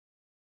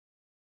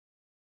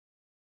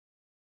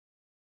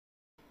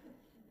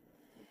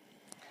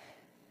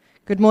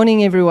Good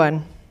morning,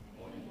 everyone.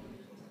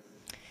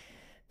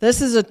 This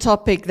is a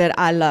topic that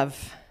I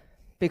love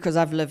because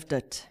I've lived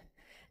it.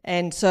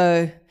 And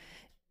so,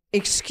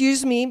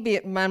 excuse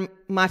me,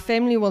 my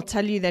family will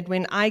tell you that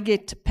when I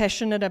get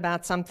passionate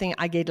about something,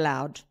 I get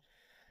loud.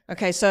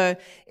 Okay, so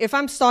if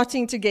I'm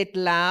starting to get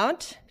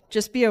loud,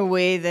 just be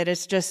aware that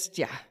it's just,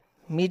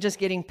 me just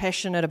getting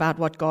passionate about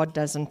what God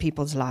does in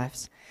people's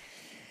lives.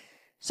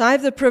 So I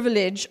have the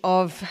privilege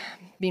of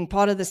being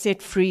part of the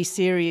Set Free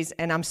series,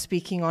 and I'm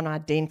speaking on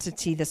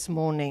identity this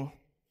morning.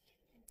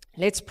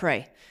 Let's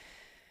pray.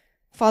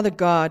 Father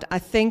God, I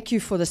thank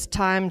you for this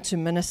time to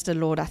minister,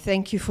 Lord. I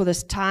thank you for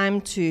this time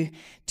to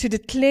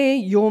declare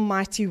your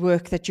mighty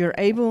work that you're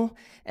able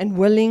and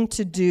willing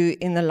to do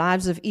in the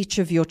lives of each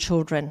of your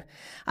children.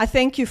 I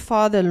thank you,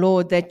 Father,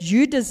 Lord, that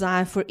you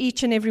desire for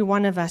each and every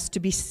one of us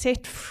to be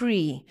set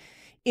free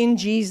in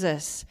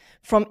Jesus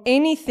from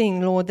anything,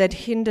 Lord, that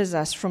hinders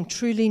us from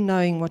truly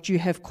knowing what you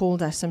have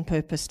called us and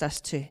purposed us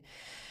to.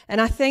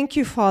 And I thank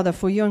you, Father,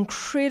 for your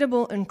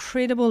incredible,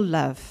 incredible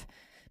love,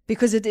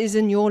 because it is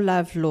in your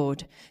love,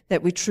 Lord,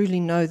 that we truly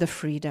know the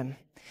freedom.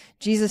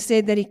 Jesus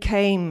said that he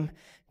came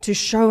to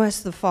show us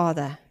the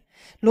Father.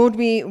 Lord,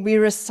 we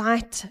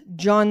recite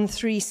John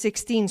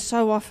 3:16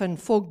 so often,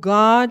 for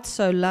God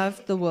so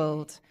loved the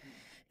world.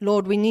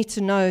 Lord, we need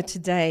to know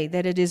today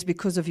that it is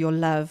because of your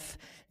love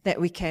that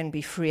we can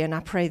be free. And I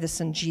pray this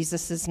in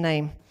Jesus'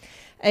 name.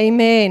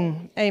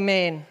 Amen.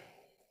 Amen.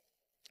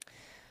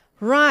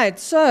 Right,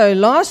 so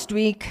last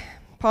week,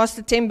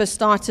 Pastor Temba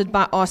started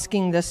by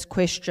asking this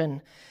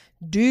question: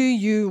 do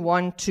you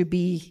want to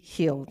be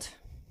healed?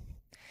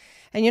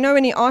 And you know,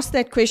 when he asked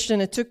that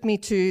question, it took me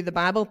to the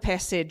Bible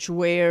passage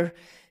where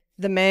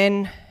the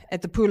man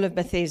at the pool of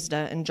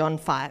Bethesda in John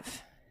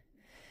 5.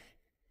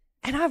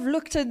 And I've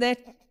looked at that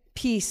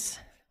piece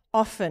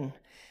often,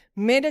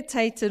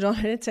 meditated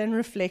on it and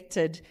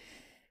reflected.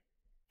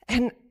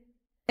 And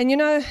you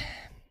know,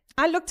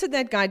 I looked at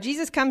that guy.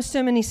 Jesus comes to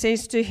him and he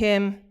says to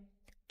him,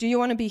 do you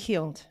want to be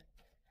healed?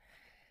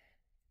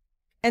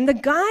 And the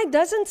guy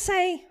doesn't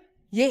say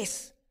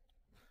yes.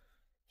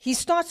 He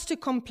starts to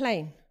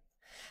complain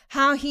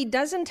how he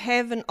doesn't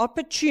have an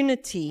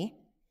opportunity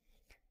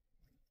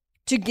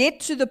to get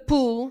to the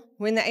pool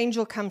when the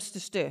angel comes to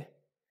stir.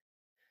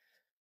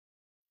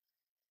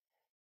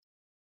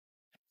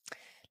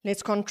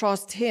 Let's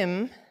contrast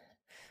him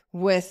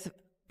with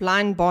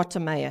blind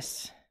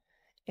Bartimaeus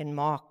in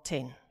Mark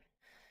 10,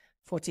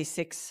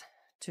 46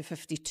 to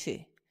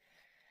 52.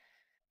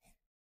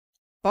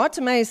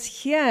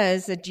 Bartimaeus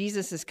hears that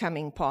Jesus is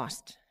coming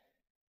past.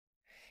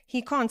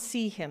 He can't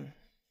see him.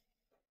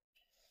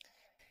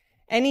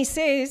 And he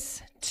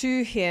says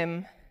to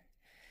him,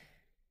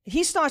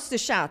 he starts to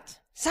shout,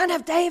 Son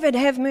of David,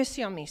 have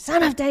mercy on me.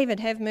 Son of David,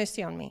 have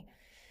mercy on me.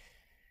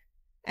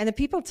 And the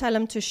people tell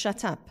him to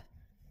shut up.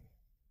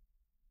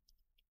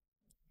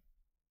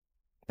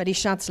 But he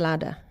shouts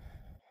louder.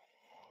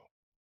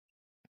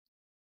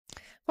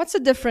 What's the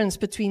difference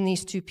between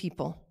these two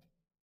people?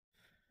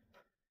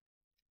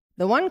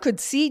 The one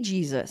could see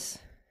Jesus,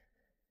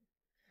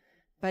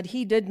 but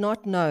he did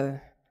not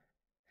know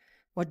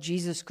what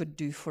Jesus could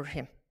do for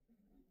him.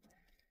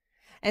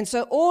 And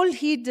so all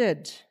he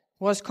did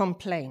was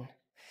complain.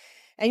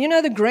 And you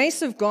know, the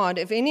grace of God,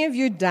 if any of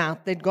you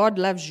doubt that God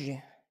loves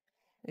you,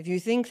 if you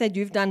think that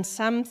you've done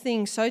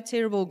something so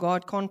terrible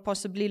God can't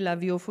possibly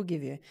love you or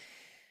forgive you,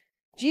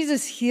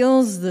 Jesus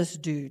heals this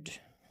dude.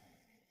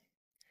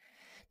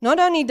 Not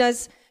only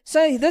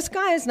so this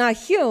guy is now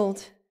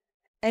healed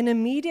and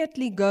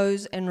immediately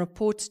goes and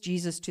reports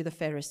Jesus to the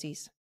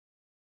Pharisees.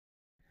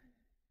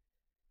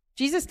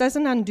 Jesus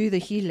doesn't undo the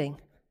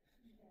healing.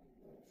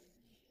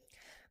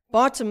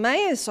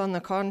 Bartimaeus, on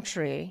the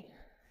contrary,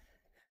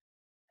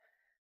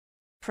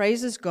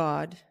 praises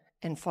God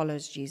and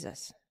follows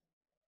Jesus.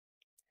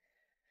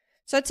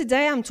 So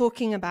today I'm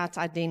talking about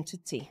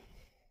identity.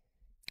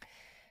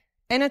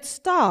 And it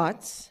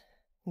starts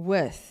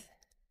with,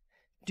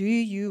 do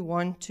you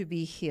want to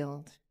be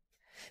healed?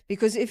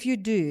 Because if you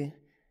do,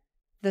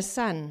 the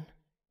Son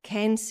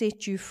can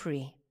set you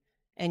free,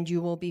 and you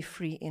will be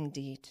free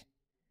indeed.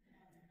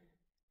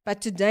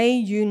 But today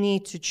you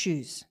need to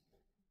choose.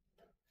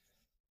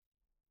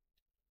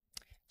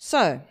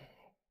 So,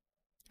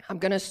 I'm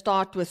going to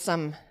start with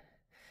I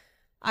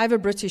have a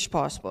British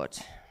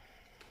passport.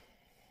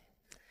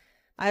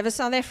 I have a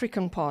South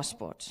African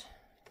passport.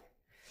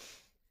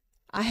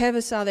 I have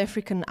a South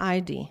African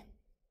ID.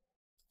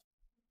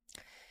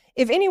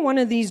 If any one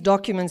of these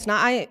documents,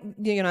 now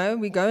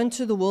we go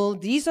into the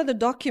world, these are the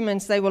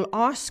documents they will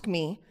ask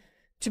me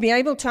to be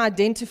able to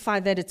identify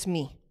that it's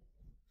me.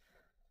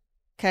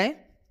 Okay?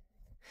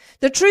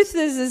 The truth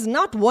is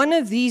not one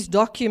of these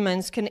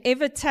documents can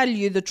ever tell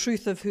you the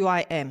truth of who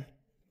I am.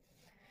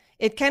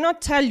 It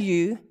cannot tell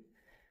you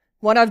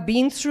what I've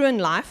been through in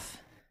life,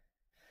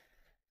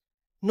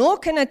 nor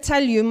can it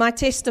tell you my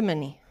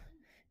testimony.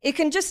 It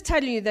can just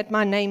tell you that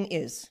my name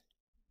is.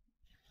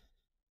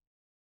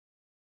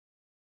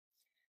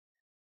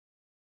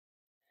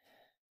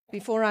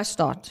 Before I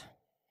start,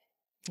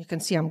 you can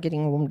see I'm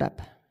getting warmed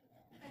up.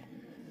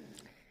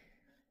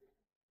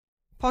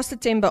 Pastor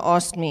Temba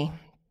asked me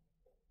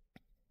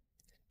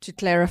to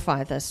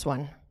clarify this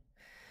one,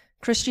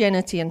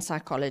 Christianity and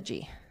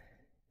psychology.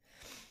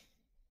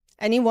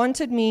 And he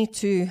wanted me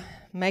to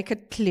make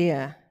it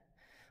clear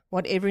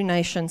what Every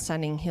Nation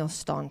Sunning Hill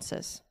stance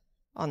is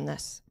on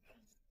this.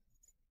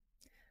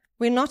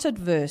 We're not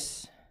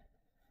adverse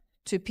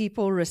to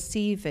people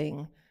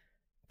receiving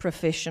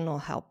professional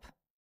help.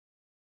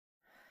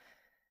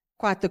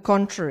 Quite the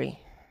contrary.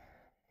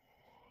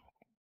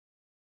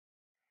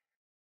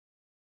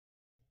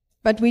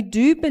 But we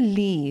do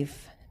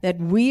believe that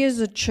we as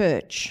a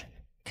church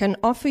can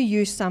offer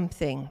you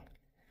something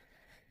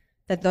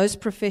that those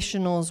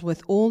professionals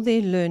with all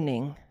their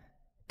learning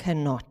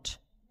cannot.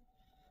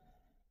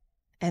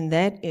 And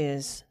that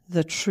is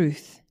the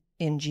truth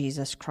in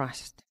Jesus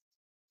Christ.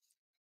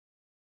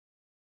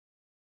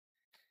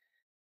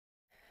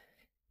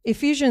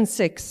 Ephesians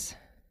 6,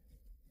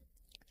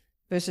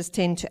 verses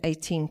 10 to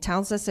 18,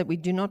 tells us that we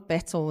do not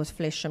battle with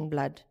flesh and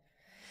blood.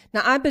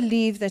 Now, I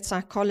believe that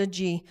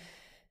psychology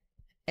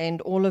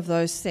and all of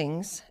those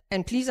things,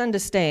 and please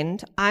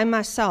understand, I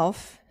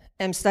myself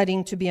am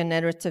studying to be a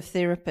narrative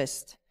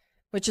therapist,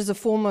 which is a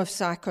form of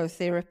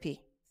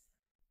psychotherapy.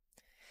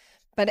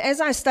 But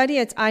as I study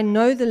it, I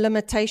know the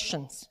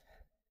limitations.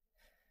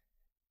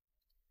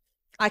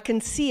 I can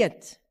see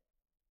it,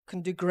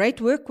 can do great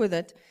work with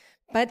it,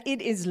 but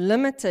it is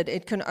limited.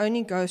 It can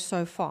only go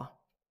so far.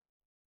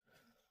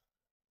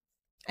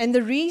 And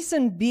the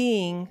reason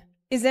being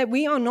is that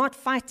we are not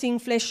fighting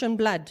flesh and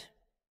blood.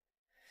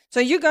 So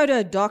you go to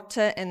a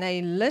doctor and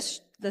they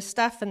list the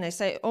stuff and they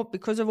say, oh,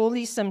 because of all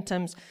these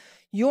symptoms,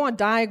 you are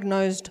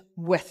diagnosed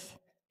with.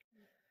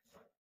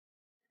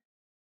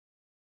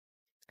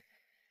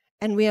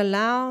 And we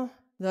allow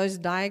those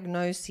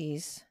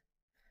diagnoses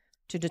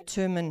to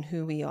determine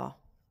who we are.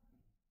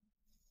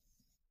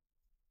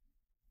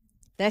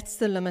 That's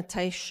the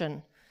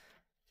limitation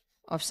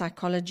of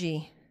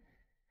psychology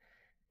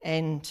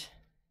and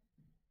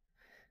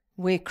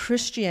where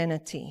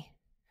Christianity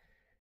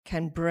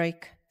can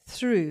break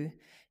through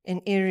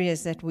in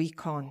areas that we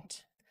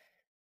can't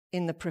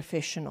in the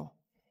professional.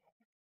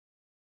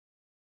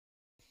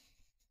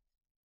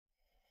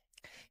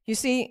 You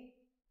see,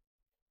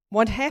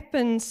 what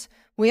happens,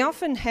 we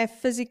often have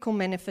physical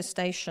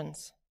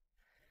manifestations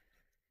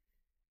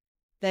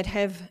that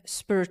have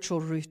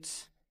spiritual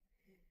roots.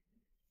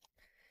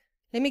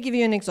 Let me give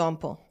you an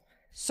example.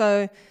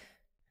 So,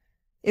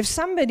 if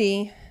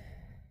somebody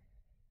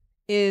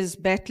is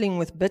battling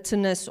with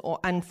bitterness or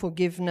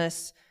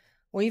unforgiveness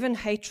or even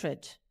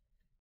hatred,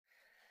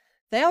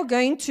 they are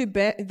going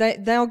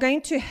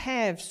to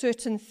have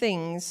certain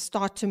things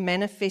start to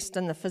manifest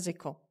in the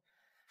physical.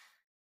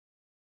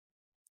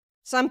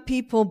 Some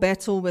people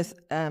battle with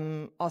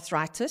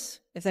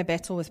arthritis if they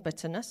battle with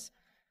bitterness.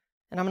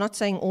 And I'm not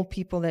saying all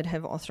people that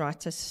have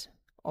arthritis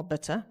are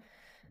bitter.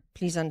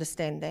 Please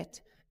understand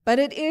that. But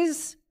it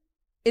is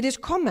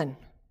common.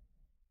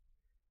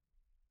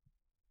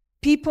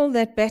 People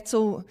that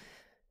battle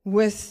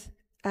with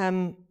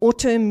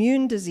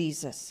autoimmune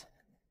diseases,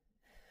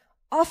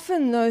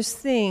 often those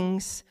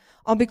things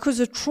are because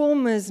of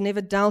traumas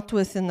never dealt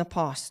with in the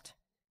past.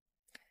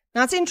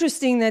 Now, it's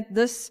interesting that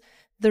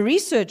the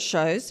research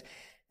shows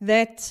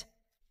that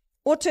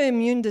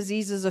autoimmune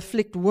diseases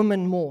afflict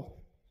women more.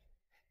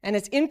 And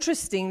it's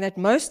interesting that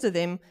most of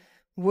them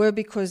were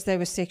because they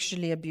were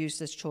sexually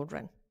abused as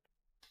children.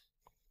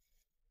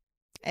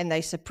 And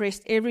they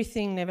suppressed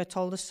everything, never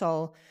told a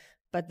soul,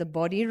 but the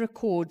body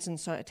records, and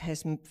so it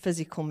has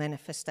physical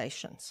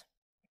manifestations.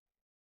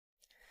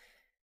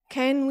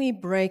 Can we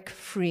break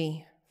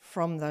free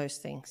from those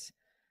things?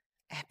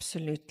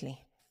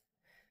 Absolutely.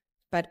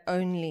 But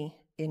only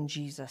in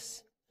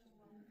Jesus.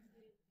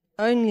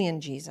 Only in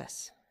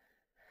Jesus.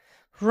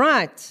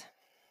 Right.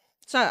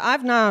 So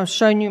I've now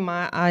shown you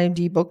my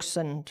ID books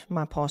and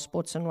my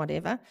passports and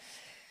whatever.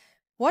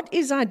 What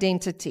is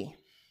identity?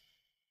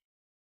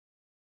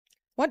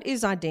 What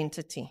is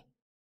identity?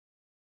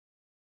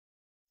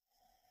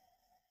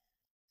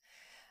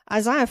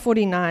 Isaiah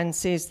 49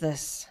 says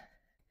this.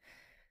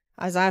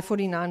 Isaiah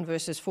 49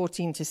 verses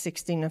 14 to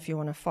 16 if you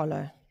want to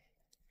follow.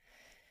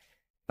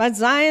 But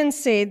Zion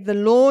said, the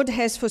Lord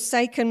has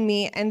forsaken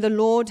me and the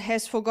Lord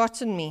has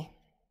forgotten me.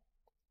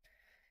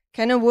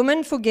 Can a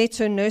woman forget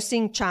her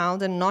nursing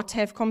child and not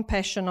have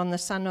compassion on the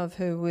son of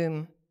her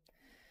womb?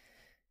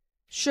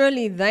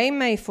 Surely they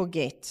may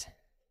forget,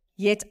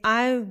 yet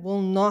I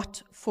will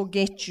not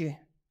forget you.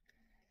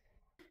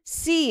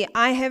 See,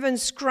 I have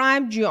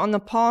inscribed you on the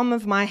palm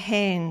of my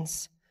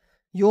hands.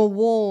 Your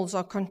walls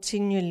are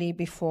continually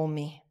before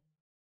me.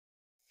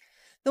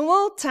 The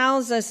world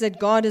tells us that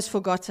God has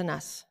forgotten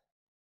us,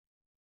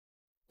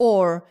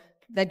 or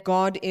that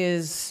God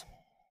is,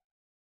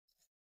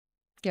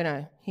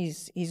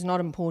 he's not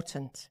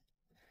important.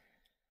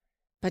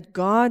 But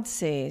God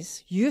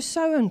says, you're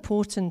so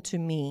important to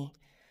me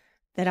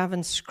that I've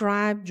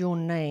inscribed your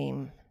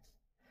name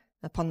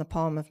upon the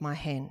palm of my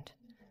hand.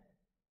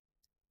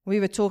 We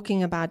were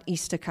talking about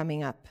Easter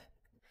coming up.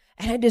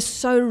 And it is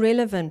so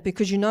relevant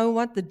because you know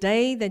what? The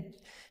day that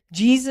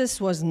Jesus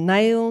was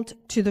nailed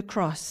to the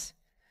cross.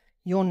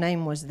 Your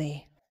name was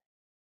there.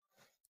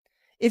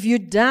 If you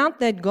doubt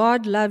that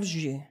God loves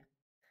you,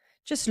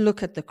 just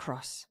look at the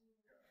cross.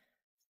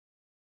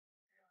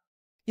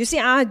 You see,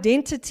 our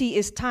identity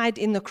is tied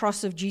in the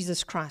cross of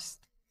Jesus Christ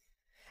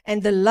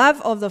and the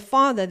love of the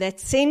Father that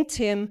sent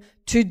him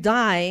to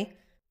die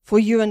for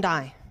you and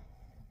I.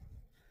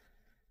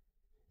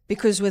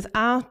 Because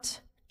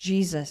without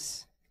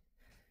Jesus,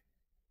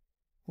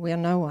 we are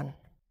no one.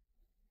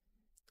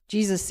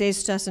 Jesus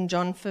says to us in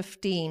John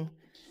 15,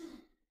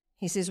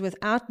 he says,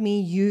 without me,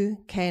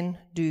 you can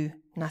do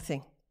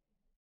nothing.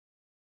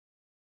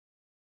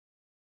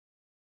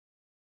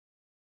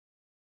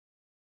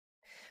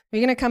 We're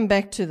going to come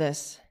back to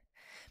this.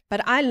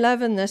 But I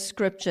love in this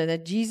scripture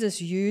that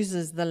Jesus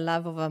uses the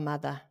love of a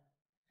mother.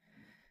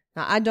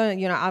 Now,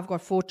 I've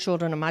got 4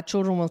 children, and my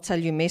children will tell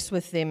you, mess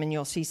with them, and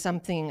you'll see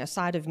something, a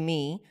side of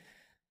me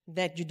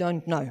that you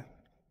don't know,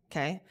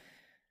 okay?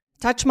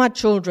 Touch my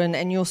children,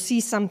 and you'll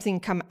see something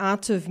come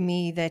out of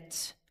me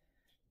that,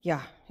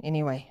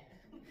 anyway.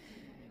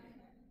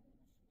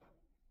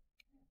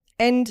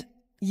 And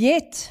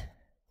yet,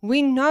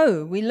 we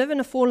know we live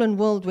in a fallen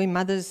world where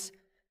mothers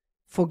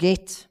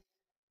forget,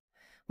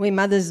 where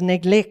mothers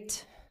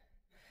neglect,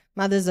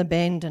 mothers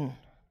abandon,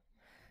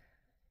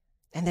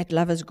 and that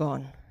love is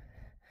gone.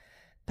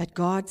 But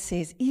God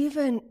says,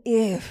 even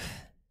if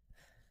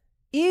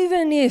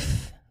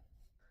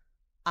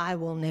I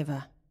will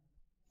never.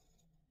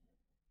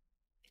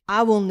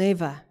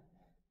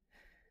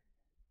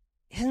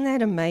 Isn't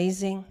that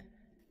amazing?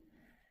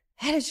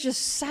 That is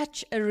just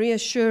such a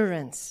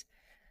reassurance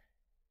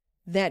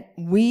that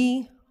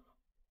we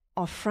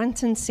are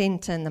front and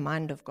center in the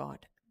mind of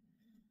God.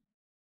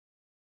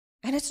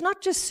 And it's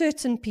not just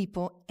certain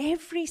people,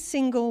 every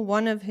single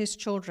one of his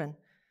children.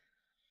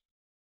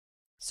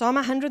 Psalm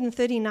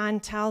 139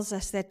 tells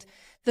us that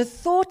the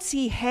thoughts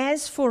he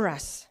has for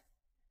us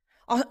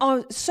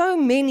are so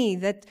many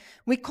that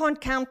we can't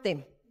count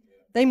them.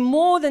 They're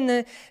more than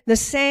the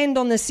sand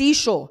on the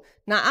seashore.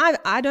 Now,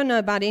 I don't know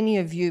about any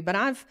of you, but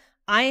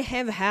I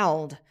have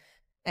held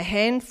a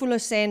handful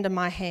of sand in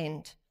my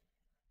hand,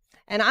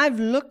 and I've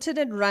looked at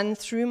it run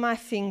through my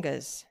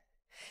fingers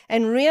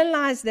and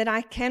realized that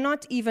I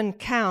cannot even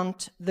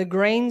count the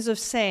grains of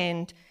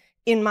sand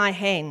in my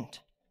hand.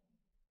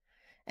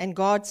 And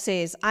God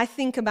says, I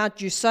think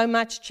about you so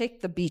much,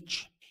 check the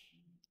beach.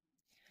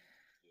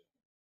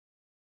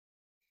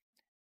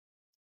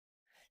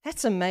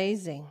 That's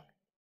amazing.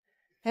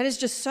 That is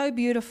just so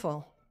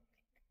beautiful.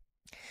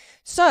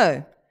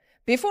 So,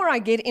 before I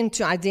get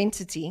into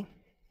identity,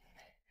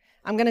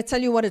 I'm going to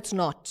tell you what it's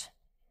not.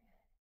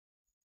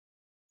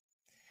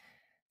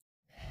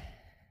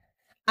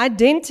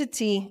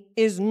 Identity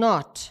is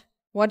not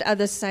what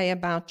others say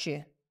about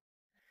you,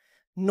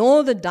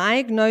 nor the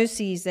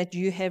diagnoses that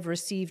you have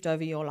received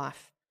over your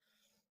life.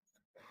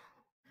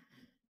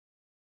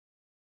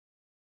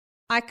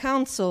 I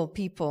counsel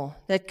people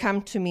that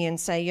come to me and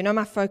say,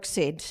 my folks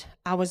said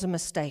I was a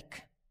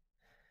mistake.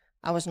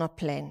 I was not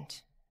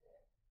planned.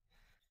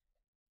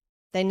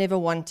 They never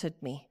wanted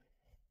me.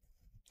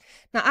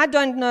 Now, I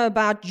don't know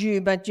about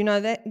you, but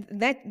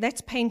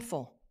that's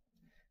painful.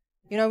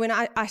 When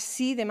I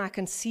see them, I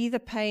can see the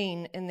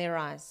pain in their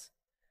eyes.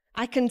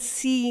 I can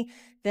see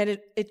that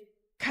it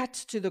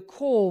cuts to the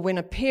core when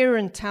a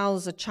parent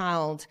tells a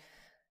child,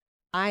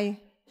 I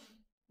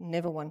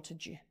never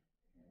wanted you.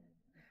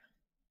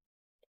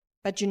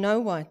 But you know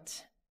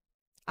what?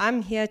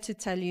 I'm here to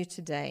tell you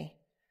today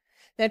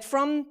that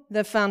from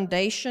the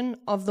foundation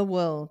of the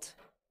world,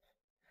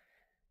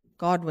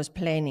 God was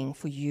planning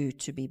for you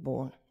to be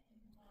born.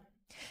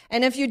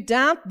 And if you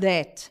doubt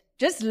that,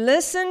 just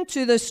listen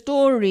to the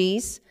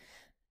stories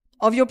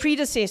of your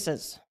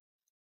predecessors.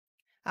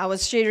 I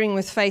was sharing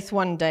with Faith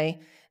one day,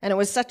 and it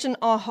was such an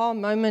aha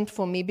moment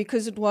for me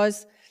because it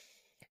was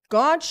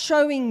God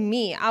showing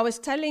me. I was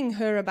telling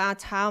her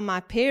about how my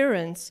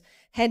parents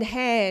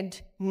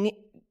had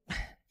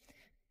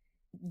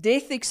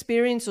death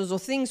experiences or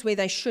things where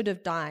they should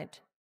have died.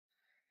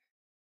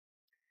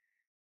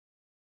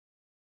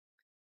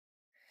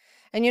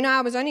 And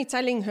I was only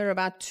telling her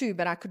about 2,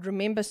 but I could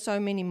remember so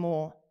many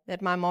more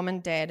that my mom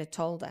and dad had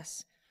told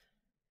us.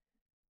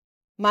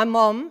 My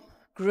mom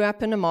grew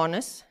up in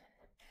Amarnas,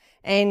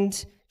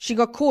 and she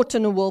got caught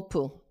in a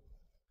whirlpool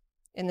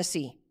in the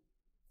sea.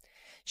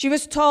 She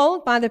was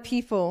told by the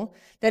people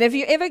that if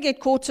you ever get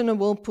caught in a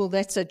whirlpool,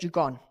 that's it, you're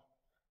gone.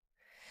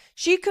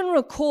 She can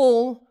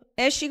recall,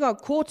 as she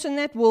got caught in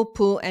that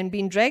whirlpool and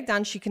being dragged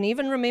down, she can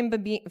even remember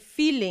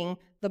feeling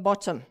the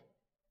bottom.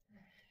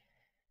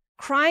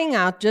 Crying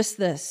out just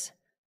this,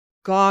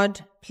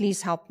 God,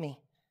 please help me.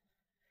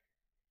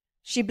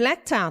 She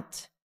blacked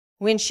out.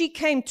 When she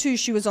came to,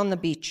 she was on the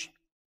beach.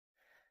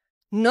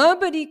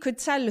 Nobody could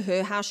tell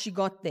her how she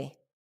got there.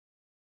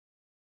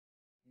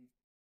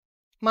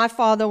 My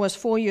father was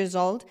 4 years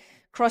old,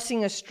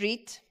 crossing a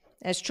street,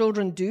 as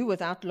children do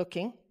without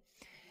looking,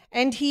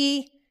 and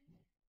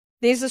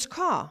there's this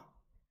car.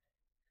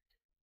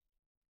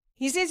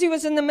 He says he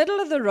was in the middle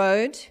of the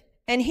road,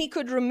 And he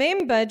could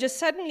remember just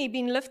suddenly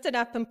being lifted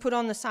up and put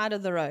on the side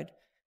of the road.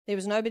 There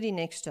was nobody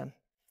next to him.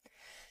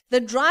 The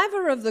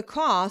driver of the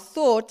car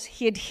thought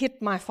he had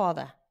hit my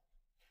father.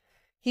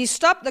 He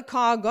stopped the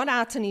car, got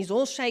out, and he's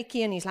all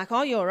shaky, and he's like,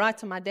 "Oh, you're all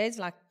right?" And my dad's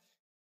like,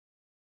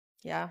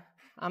 "Yeah,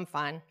 I'm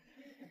fine."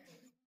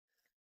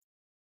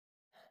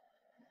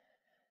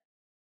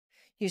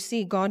 You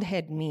see, God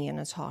had me in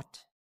his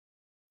heart.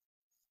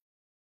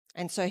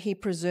 And so he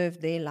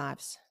preserved their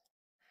lives,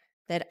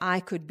 that I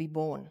could be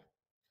born.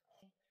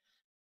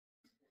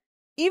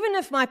 Even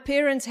if my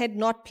parents had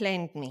not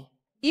planned me,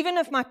 even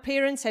if my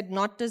parents had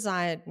not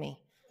desired me,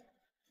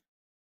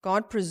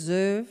 God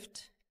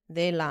preserved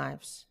their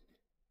lives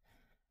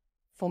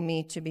for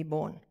me to be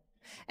born.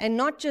 And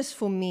not just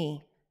for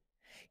me.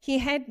 He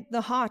had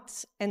the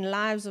hearts and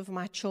lives of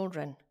my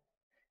children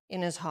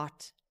in his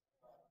heart.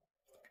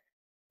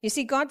 You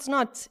see,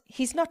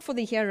 he's not for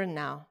the here and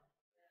now.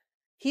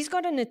 He's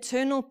got an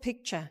eternal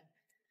picture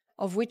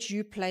of which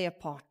you play a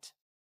part.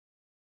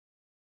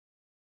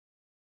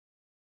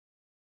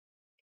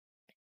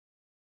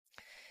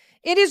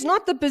 It is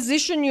not the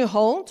position you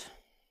hold,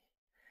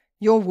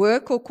 your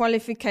work or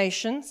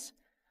qualifications,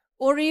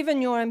 or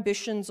even your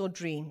ambitions or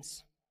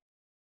dreams.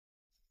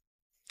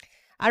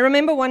 I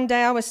remember one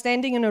day I was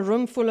standing in a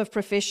room full of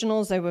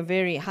professionals. They were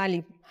very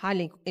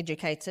highly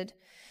educated.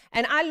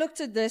 And I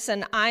looked at this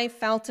and I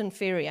felt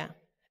inferior.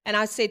 And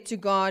I said to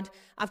God,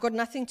 I've got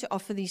nothing to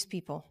offer these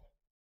people.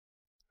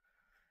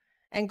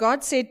 And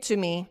God said to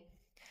me,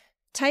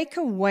 take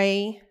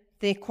away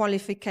their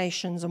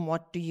qualifications and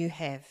what do you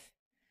have?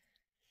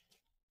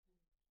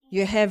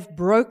 You have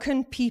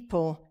broken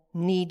people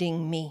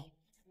needing me.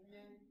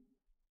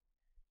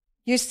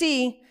 You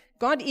see,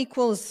 God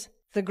equals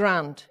the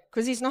ground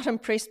because he's not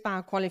impressed by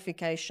our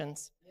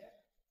qualifications.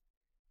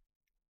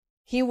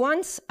 He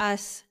wants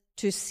us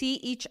to see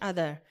each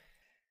other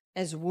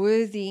as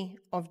worthy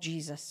of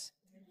Jesus.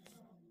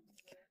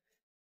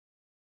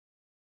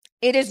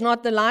 It is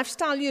not the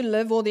lifestyle you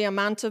live or the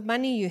amount of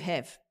money you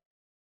have.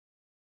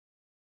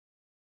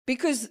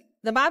 Because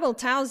the Bible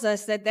tells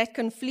us that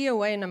can flee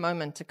away in a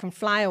moment. It can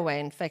fly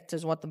away, in fact,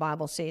 is what the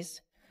Bible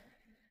says.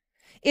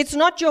 It's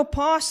not your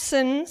past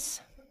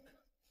sins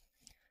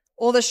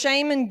or the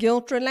shame and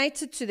guilt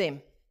related to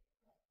them.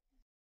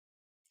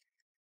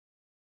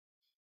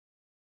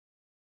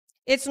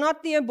 It's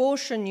not the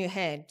abortion you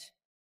had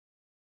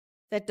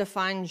that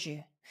defines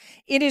you.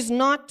 It is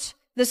not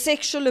the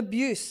sexual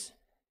abuse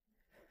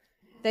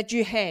that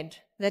you had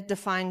that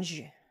defines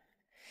you.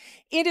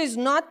 It is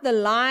not the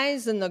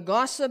lies and the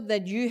gossip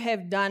that you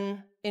have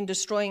done in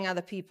destroying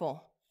other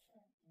people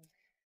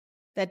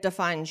that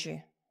defines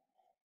you.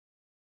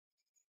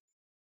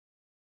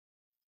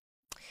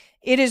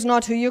 It is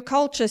not who your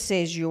culture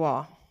says you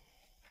are.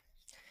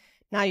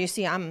 Now, you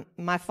see,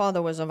 my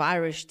father was of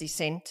Irish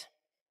descent.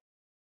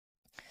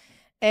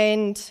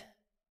 And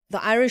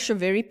the Irish are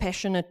very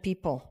passionate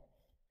people.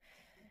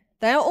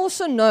 They are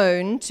also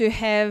known to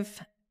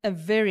have a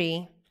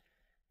very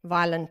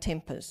violent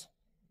tempers.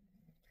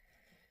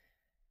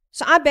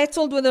 So I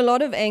battled with a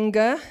lot of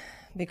anger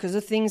because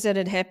of things that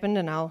had happened,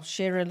 and I'll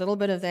share a little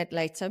bit of that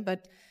later,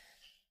 but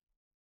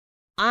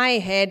I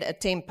had a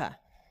temper.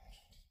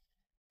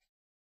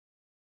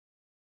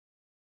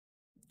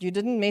 You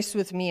didn't mess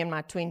with me in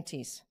my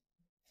 20s.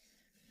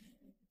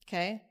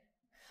 Okay?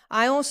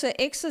 I also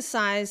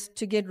exercised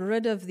to get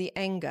rid of the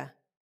anger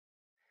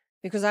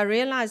because I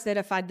realized that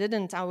if I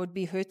didn't, I would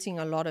be hurting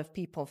a lot of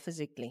people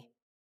physically.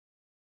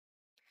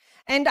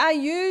 And I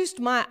used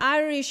my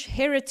Irish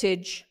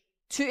heritage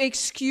to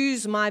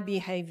excuse my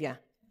behavior.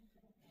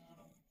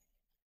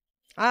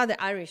 The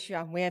Irish,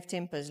 yeah, we have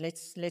tempers.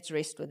 Let's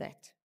rest with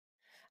that.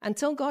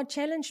 Until God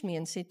challenged me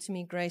and said to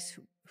me, Grace,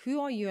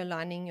 who are you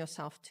aligning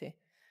yourself to?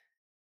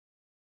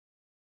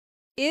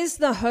 Is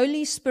the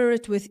Holy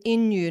Spirit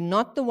within you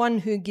not the one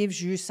who gives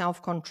you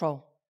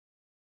self-control?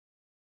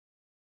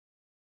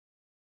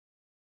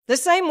 The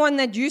same one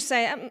that you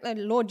say,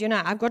 Lord,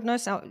 I've got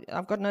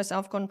no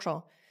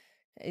self-control.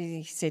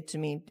 He said to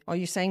me, are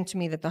you saying to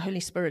me that the Holy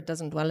Spirit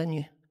doesn't dwell in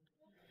you?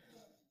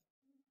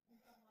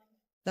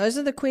 Those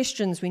are the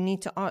questions we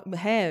need to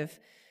have.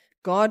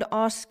 God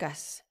asks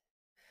us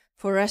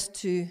for us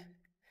to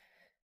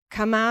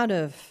come out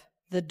of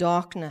the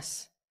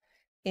darkness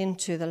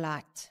into the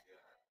light.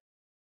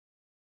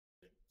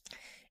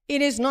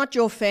 It is not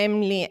your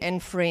family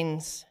and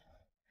friends.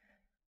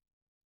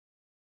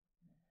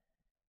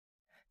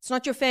 It's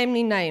not your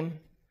family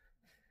name.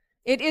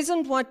 It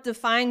isn't what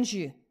defines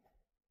you.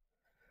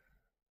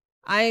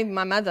 My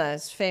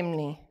mother's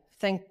family,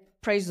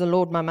 praise the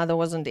Lord, my mother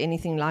wasn't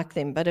anything like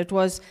them, but it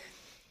was,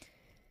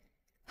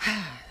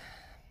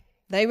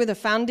 they were the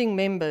founding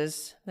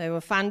members, they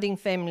were founding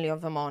family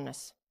of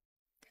Hermanus.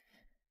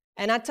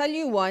 And I tell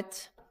you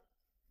what,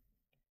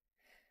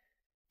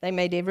 they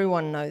made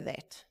everyone know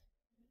that.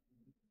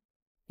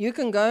 You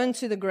can go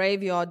into the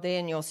graveyard there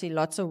and you'll see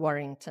lots of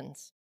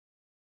Warringtons.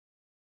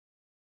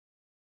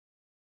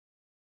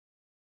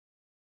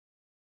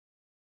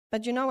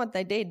 But you know what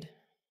they did?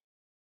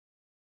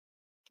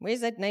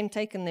 Where's that name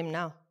taken them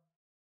now?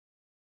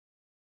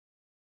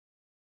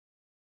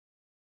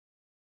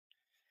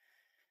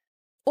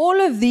 All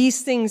of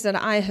these things that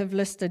I have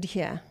listed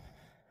here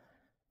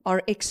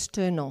are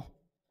external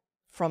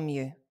from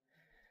you.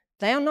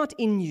 They are not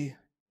in you.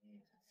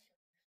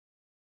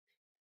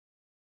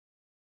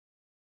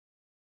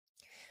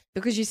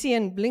 Because you see,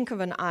 in the blink of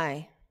an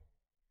eye,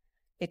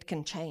 it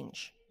can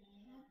change.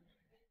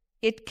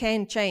 It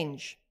can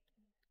change.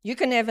 You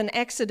can have an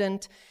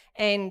accident,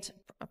 and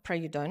I pray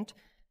you don't,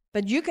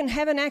 but you can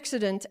have an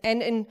accident,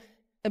 and in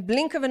a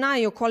blink of an eye,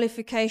 your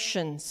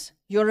qualifications,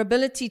 your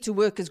ability to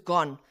work is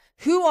gone.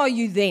 Who are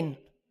you then?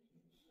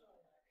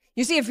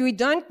 You see, if we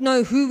don't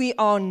know who we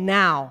are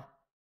now,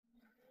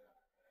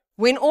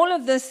 when all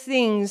of these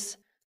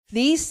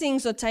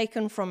things are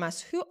taken from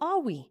us, who are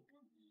we?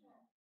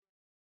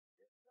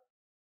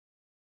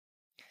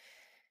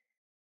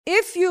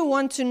 If you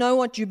want to know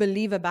what you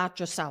believe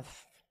about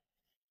yourself,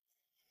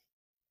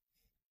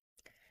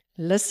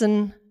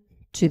 listen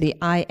to the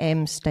I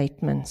am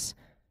statements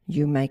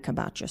you make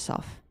about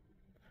yourself.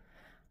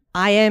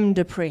 I am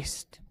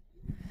depressed.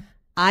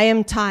 I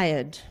am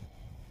tired.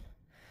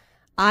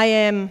 I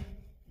am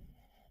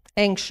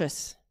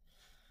anxious.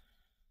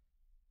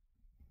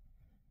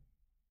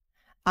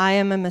 I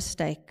am a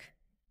mistake.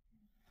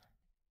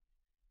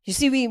 You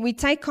see, we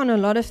take on a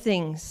lot of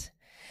things.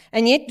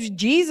 And yet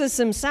Jesus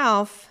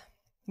himself,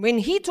 when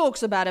he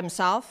talks about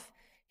himself,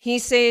 he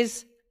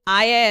says,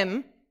 I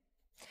am.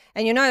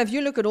 And you know, if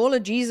you look at all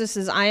of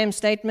Jesus' I am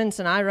statements,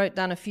 and I wrote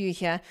down a few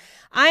here,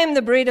 I am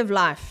the bread of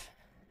life.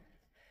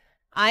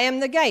 I am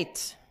the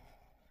gate.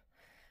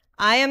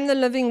 I am the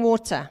living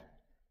water.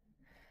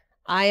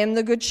 I am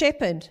the good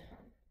shepherd.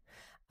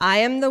 I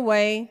am the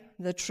way,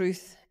 the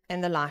truth,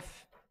 and the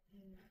life.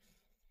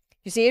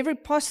 You see,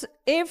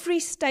 every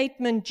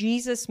statement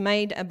Jesus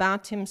made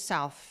about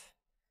himself,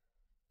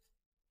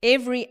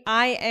 every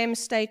I am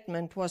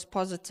statement was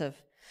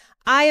positive.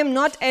 I am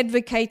not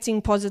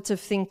advocating positive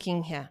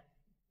thinking here.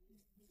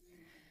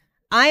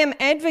 I am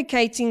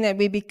advocating that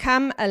we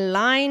become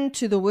aligned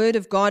to the Word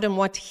of God and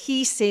what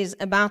He says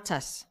about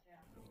us.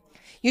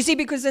 You see,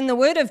 because in the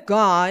Word of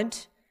God,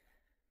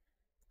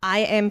 I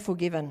am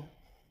forgiven.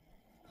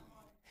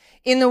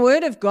 In the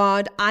Word of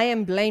God, I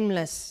am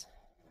blameless.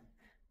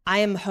 I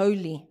am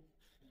holy.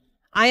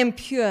 I am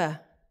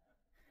pure.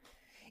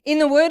 In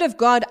the Word of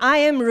God, I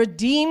am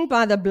redeemed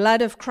by the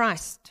blood of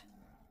Christ.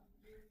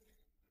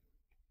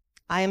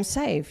 I am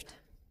saved.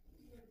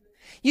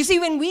 You see,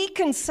 when we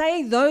can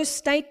say those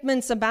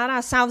statements about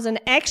ourselves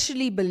and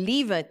actually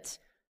believe it,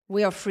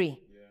 we are free.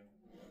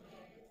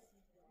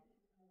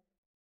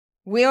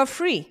 We are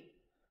free.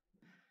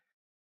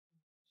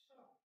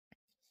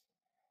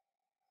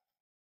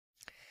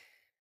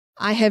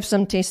 I have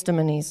some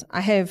testimonies.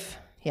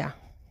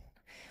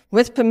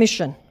 With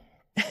permission.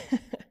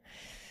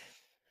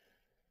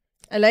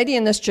 A lady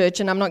in this church,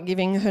 and I'm not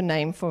giving her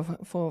name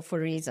for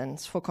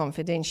reasons, for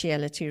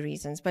confidentiality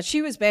reasons, but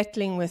she was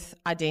battling with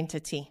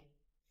identity.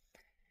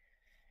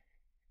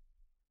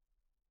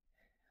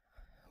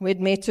 We'd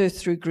met her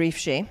through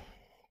GriefShare.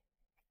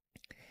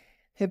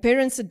 Her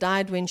parents had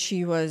died when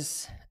she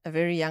was a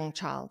very young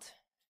child.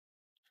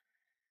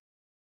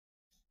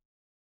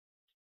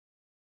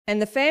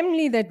 And the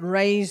family that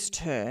raised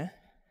her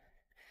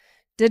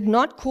did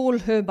not call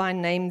her by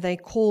name, they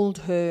called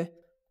her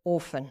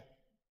orphan.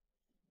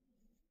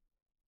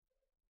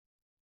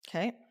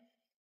 Okay?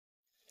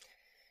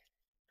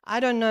 I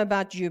don't know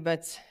about you,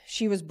 but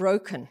she was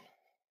broken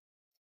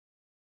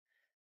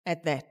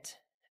at that.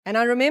 And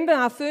I remember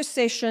our first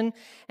session,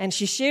 and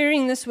she's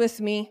sharing this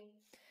with me,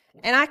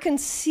 and I can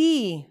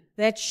see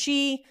that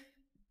she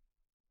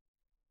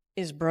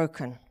is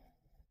broken.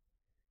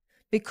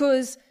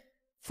 Because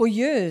for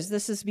years,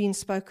 this has been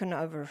spoken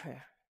over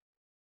her.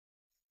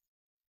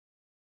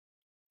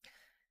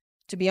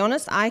 To be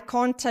honest, I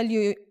can't tell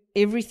you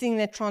everything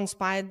that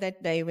transpired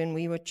that day when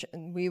we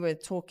were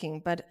talking,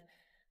 but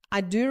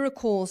I do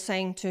recall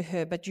saying to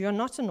her, but you're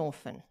not an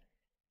orphan.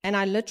 And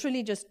I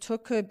literally just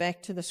took her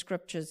back to the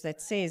scriptures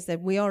that says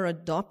that we are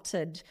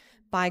adopted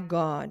by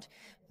God.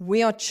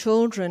 We are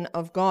children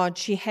of God.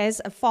 She has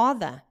a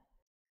father.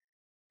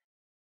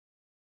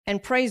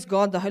 And praise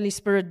God, the Holy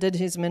Spirit did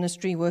his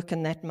ministry work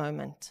in that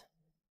moment.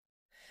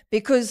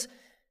 Because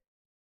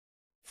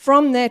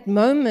from that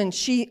moment,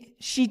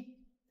 she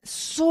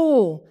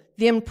saw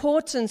the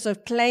importance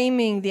of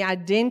claiming the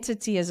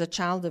identity as a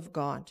child of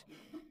God.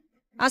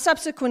 Our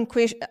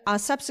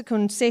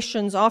subsequent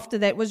sessions after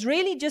that was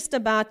really just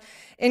about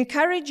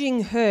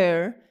encouraging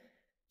her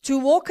to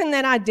walk in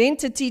that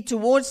identity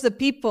towards the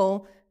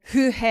people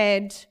who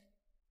had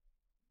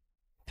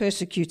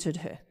persecuted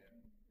her.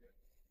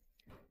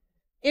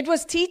 It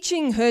was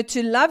teaching her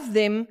to love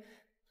them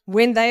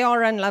when they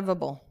are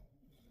unlovable.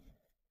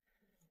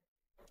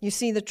 You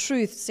see, the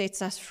truth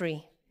sets us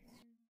free.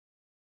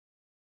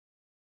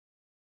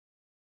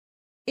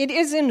 It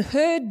is in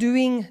her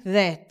doing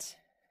that.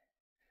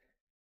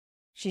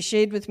 She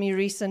shared with me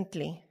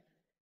recently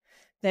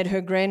that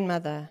her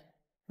grandmother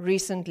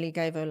recently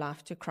gave her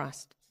life to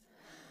Christ.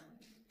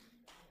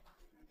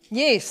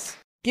 Yes,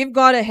 give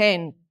God a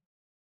hand.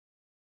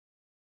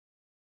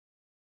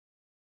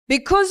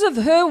 Because of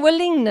her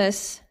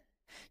willingness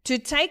to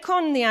take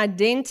on the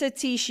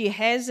identity she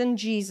has in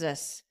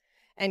Jesus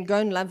and go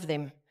and love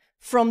them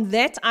from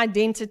that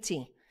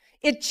identity.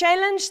 It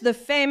challenged the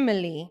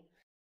family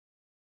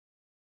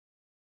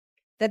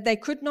that they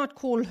could not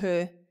call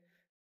her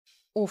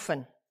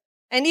orphan.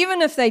 And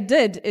even if they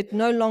did, it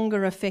no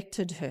longer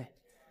affected her,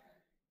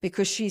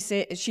 because she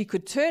said she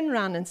could turn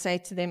around and say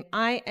to them,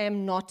 I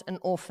am not an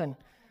orphan.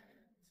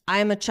 I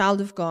am a child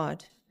of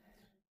God,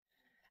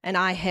 and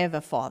I have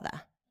a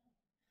father.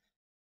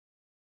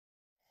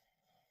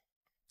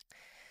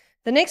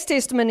 The next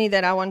testimony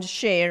that I want to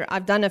share,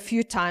 I've done a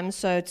few times,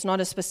 so it's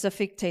not a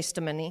specific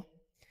testimony.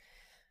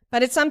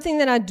 But it's something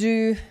that I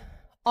do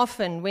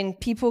often when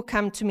people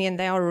come to me and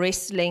they are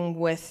wrestling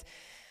with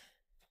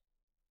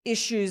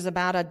issues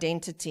about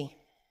identity.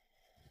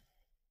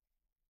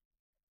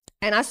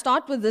 And I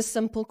start with this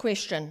simple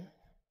question.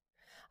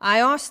 I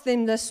ask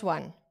them this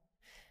one,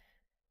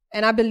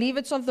 and I believe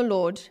it's of the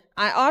Lord.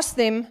 I ask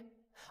them,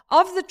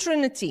 of the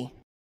Trinity,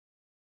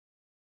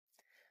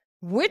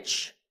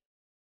 which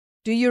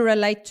do you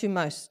relate to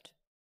most?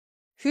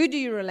 Who do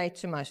you relate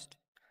to most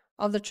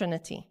of the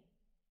Trinity?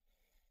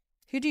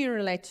 Who do you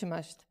relate to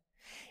most?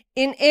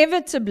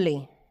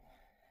 Inevitably,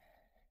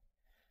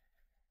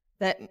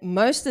 that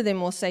most of them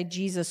will say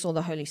Jesus or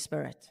the Holy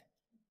Spirit,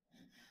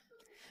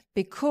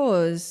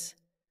 because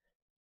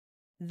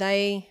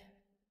they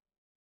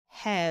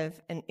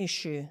have an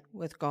issue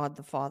with God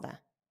the Father.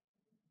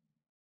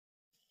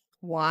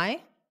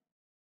 Why?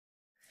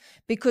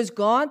 Because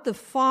God the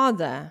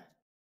Father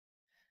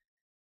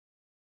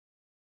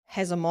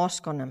has a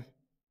mask on him.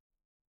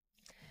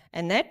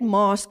 And that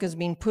mask has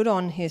been put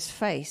on his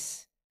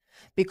face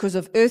because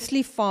of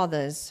earthly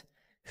fathers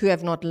who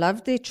have not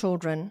loved their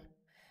children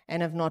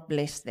and have not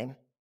blessed them.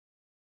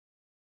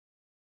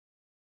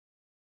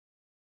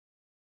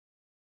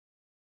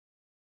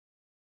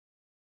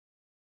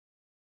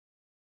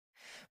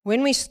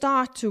 When we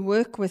start to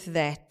work with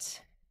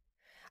that,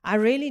 I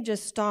really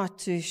just start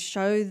to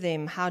show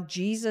them how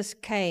Jesus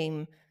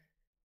came.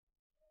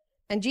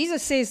 And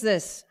Jesus says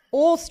this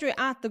all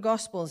throughout the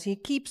Gospels. He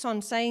keeps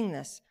on saying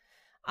this.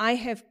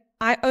 I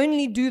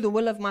only do the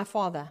will of my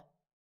Father.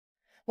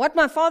 What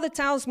my Father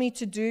tells me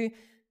to do,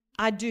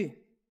 I do.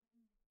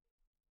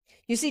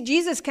 You see,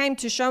 Jesus came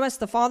to show us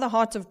the Father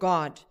heart of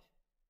God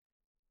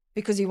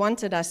because he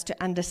wanted us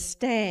to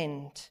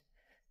understand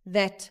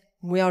that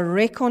we are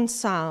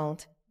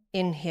reconciled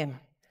in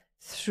him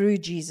through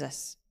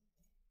Jesus.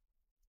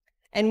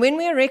 And when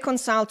we are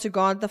reconciled to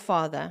God the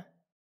Father,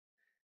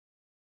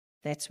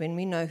 that's when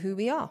we know who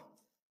we are.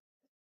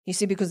 You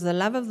see, because the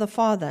love of the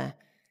Father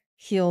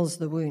heals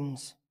the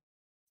wounds.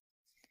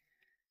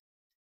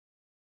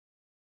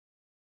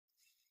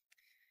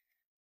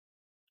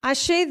 I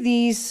share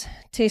these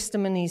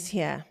testimonies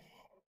here,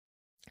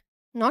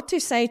 not to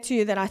say to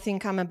you that I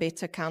think I'm a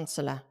better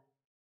counselor,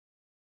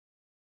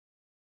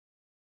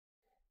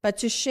 but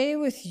to share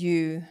with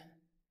you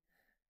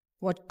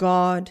what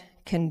God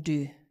can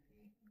do.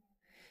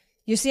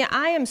 You see,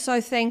 I am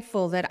so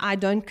thankful that I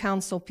don't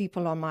counsel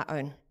people on my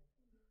own.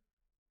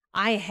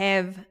 I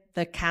have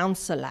the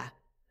counselor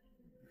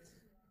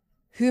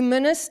who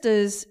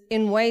ministers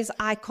in ways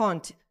I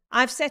can't.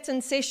 I've sat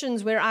in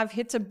sessions where I've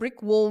hit a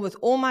brick wall with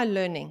all my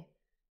learning,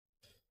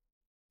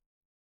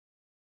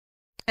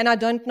 and I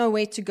don't know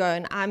where to go.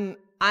 And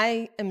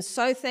I am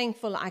so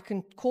thankful I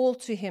can call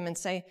to him and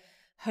say,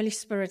 Holy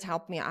Spirit,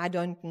 help me. I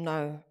don't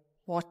know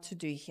what to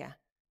do here.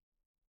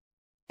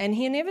 And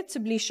he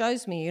inevitably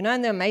shows me,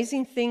 and the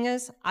amazing thing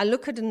is, I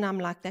look at it and I'm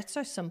like, that's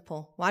so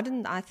simple. Why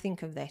didn't I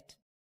think of that?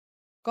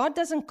 God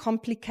doesn't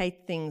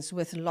complicate things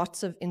with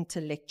lots of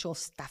intellectual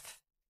stuff.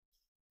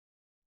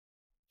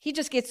 He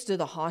just gets to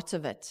the heart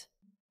of it.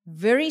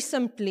 Very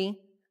simply,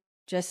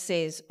 just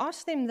says,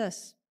 ask them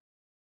this,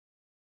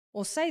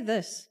 or say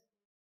this.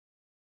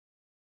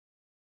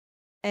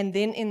 And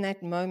then in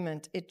that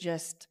moment, it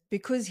just,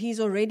 because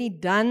he's already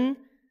done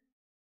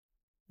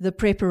the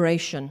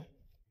preparation,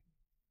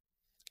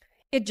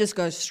 it just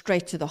goes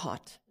straight to the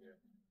heart.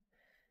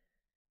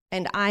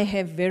 And I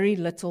have very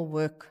little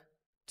work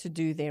to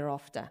do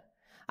thereafter.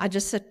 I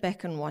just sit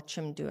back and watch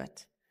him do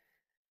it.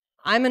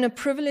 I'm in a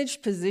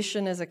privileged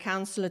position as a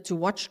counselor to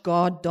watch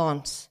God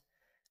dance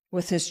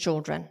with his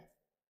children.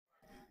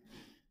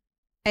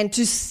 And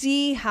to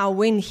see how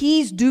when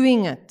he's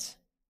doing it,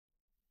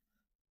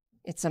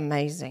 it's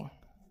amazing.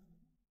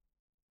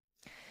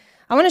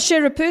 I want to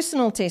share a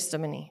personal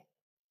testimony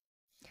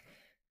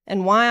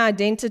and why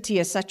identity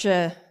is such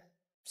a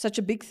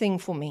big thing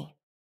for me.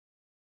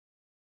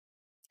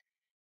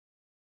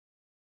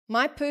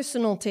 My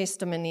personal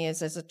testimony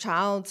is, as a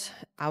child,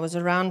 I was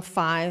around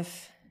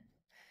 5,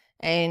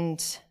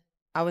 and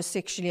I was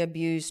sexually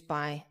abused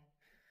by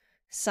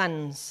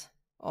sons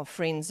of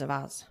friends of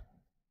ours.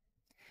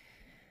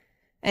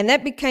 And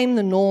that became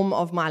the norm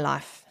of my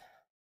life.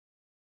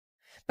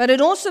 But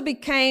it also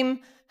became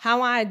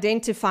how I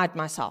identified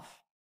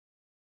myself.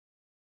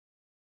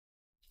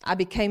 I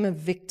became a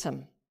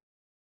victim.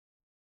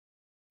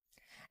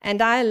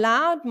 And I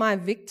allowed my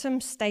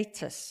victim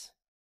status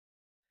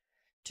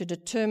to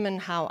determine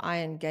how I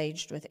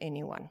engaged with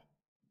anyone.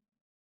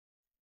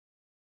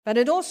 But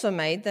it also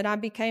made that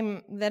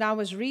I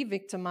was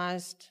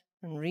re-victimized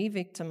and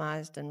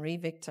re-victimized and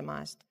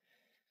re-victimized,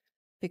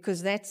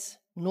 because that's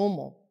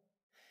normal.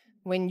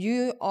 When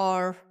you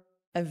are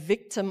a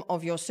victim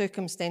of your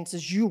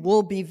circumstances, you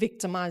will be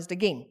victimized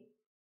again.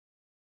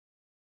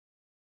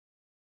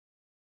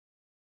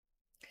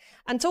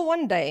 Until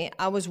one day,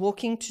 I was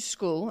walking to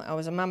school. I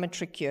was a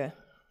matriculate,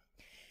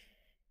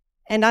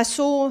 and I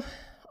saw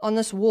on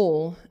this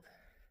wall,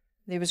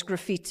 there was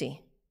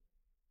graffiti.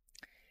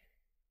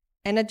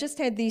 And it just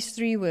had these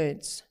 3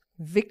 words,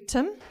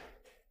 victim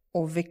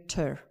or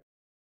victor.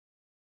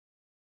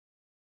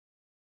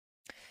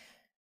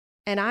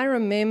 And I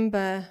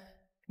remember,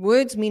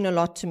 words mean a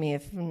lot to me,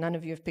 if none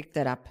of you have picked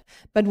that up.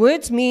 But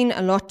words mean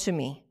a lot to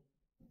me.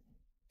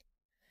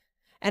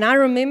 And I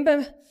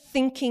remember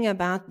thinking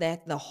about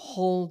that the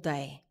whole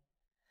day.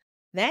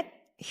 That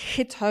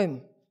hit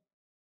home.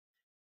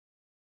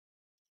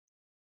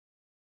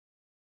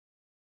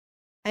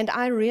 And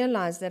I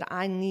realized that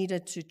I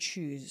needed to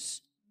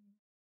choose.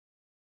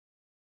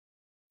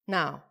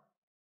 Now,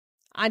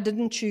 I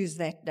didn't choose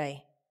that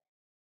day.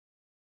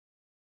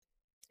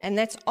 And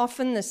that's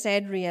often the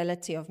sad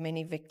reality of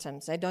many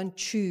victims. They don't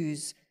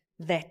choose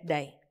that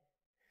day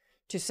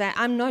to say,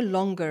 I'm no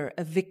longer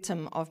a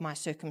victim of my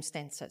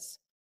circumstances.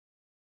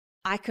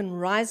 I can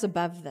rise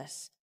above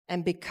this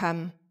and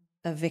become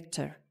a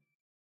victor.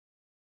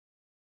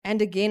 And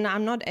again,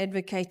 I'm not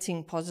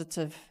advocating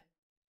positivism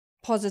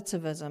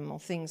or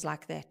things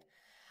like that.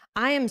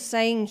 I am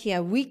saying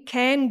here, we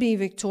can be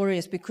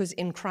victorious because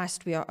in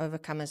Christ we are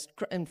overcomers.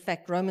 In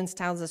fact, Romans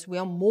tells us we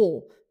are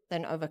more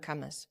than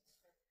overcomers.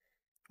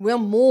 We are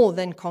more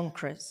than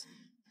conquerors.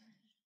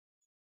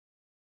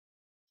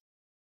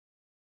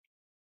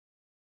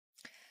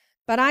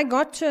 But I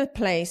got to a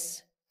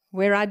place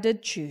where I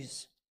did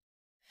choose.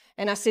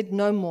 And I said,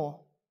 no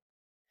more.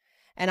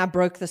 And I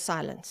broke the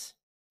silence.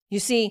 You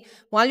see,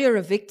 while you're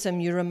a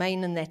victim, you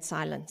remain in that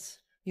silence.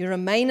 You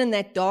remain in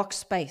that dark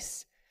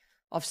space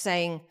of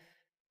saying,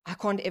 I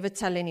can't ever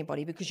tell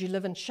anybody, because you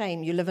live in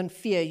shame, you live in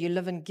fear, you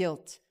live in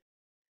guilt.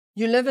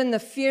 You live in the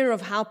fear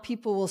of how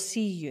people will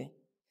see you.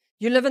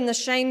 You live in the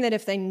shame that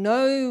if they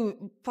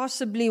know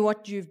possibly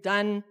what you've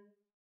done,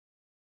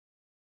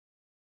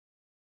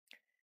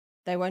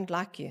 they won't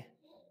like you.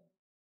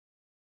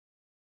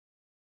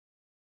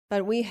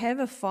 But we have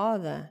a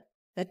Father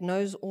that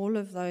knows all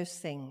of those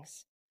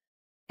things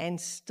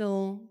and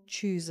still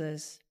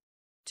chooses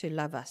to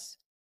love us.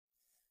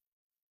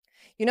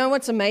 You know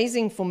what's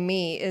amazing for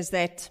me is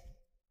that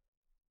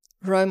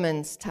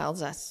Romans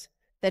tells us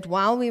that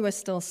while we were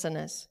still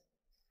sinners,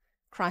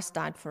 Christ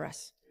died for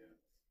us.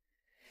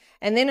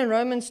 And then in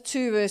Romans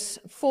 2 verse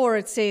 4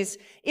 it says,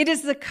 it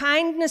is the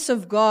kindness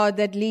of God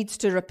that leads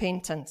to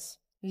repentance,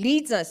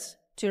 leads us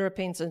to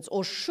repentance,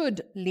 or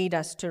should lead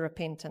us to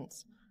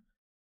repentance.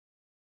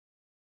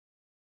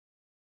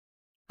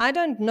 I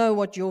don't know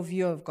what your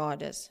view of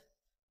God is,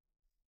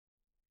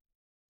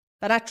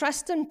 but I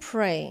trust and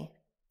pray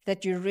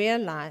that you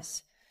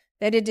realize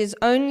that it is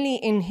only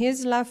in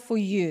His love for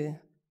you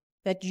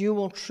that you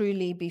will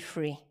truly be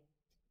free.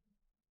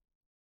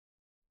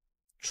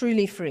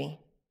 Truly free.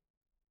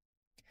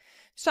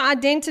 So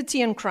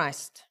identity in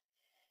Christ.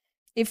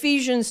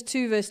 Ephesians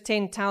 2 verse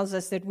 10 tells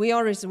us that we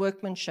are His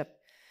workmanship,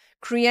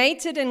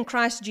 created in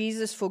Christ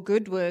Jesus for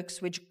good works,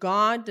 which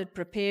God did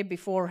prepare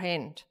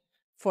beforehand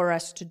for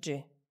us to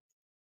do.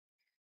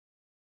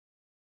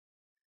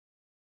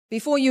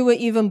 Before you were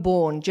even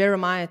born,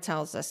 Jeremiah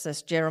tells us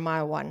this,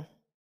 Jeremiah 1.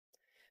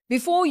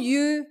 Before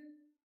you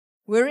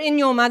were in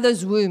your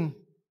mother's womb.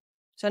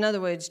 So in other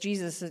words,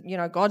 Jesus,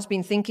 God's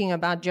been thinking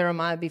about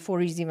Jeremiah before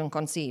he's even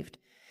conceived.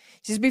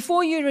 He says,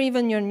 before you were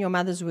even in your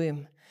mother's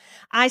womb,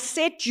 I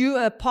set you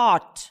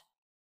apart.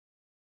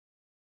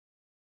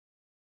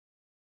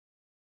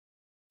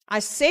 I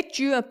set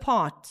you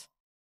apart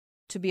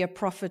to be a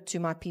prophet to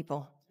my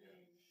people.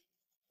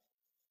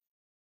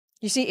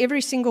 You see, every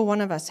single one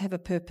of us have a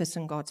purpose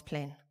in God's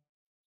plan.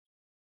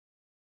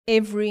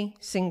 Every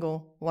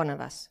single one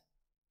of us.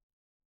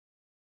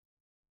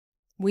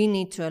 We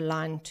need to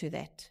align to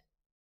that.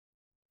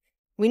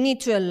 We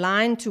need to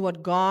align to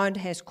what God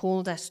has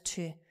called us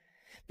to.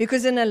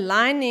 Because in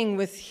aligning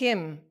with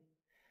Him,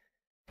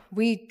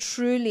 we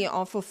truly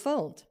are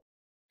fulfilled.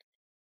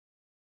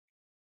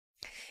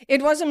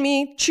 It wasn't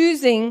me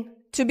choosing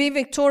to be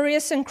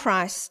victorious in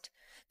Christ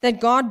that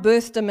God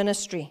birthed a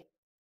ministry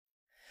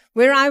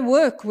where I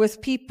work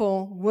with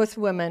people, with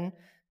women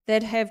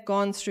that have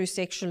gone through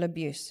sexual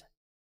abuse.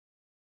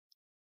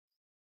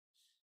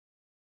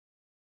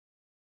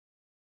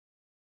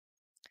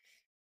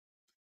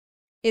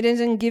 It is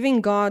in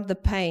giving God the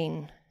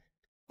pain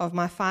of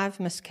my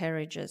 5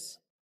 miscarriages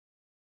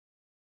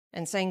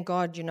and saying,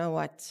 God, you know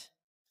what?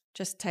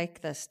 Just take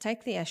this.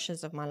 Take the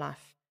ashes of my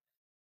life.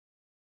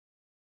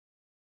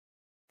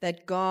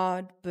 That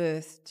God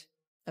birthed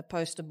a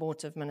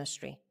post-abortive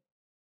ministry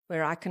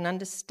where I can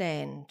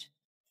understand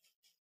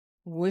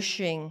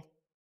wishing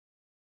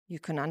you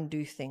can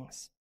undo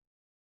things.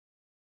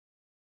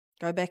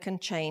 Go back and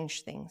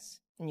change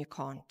things, and you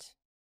can't.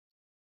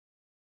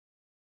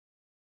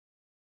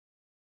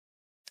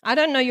 I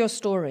don't know your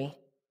story,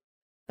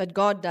 but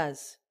God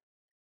does.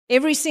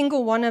 Every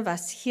single one of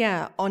us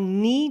here are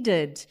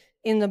needed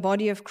in the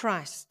body of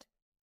Christ.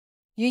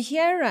 You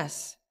hear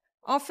us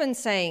often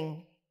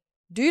saying,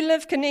 do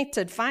live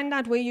connected, find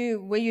out where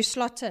you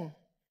slot in.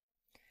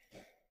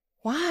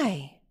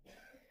 Why?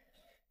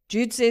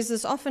 Jude says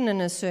this often in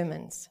his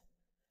sermons.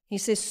 He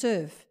says,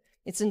 serve.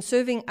 It's in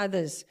serving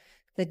others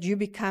that you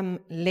become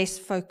less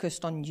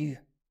focused on you.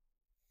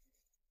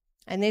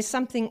 And there's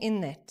something in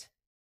that.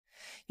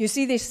 You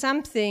see, there's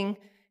something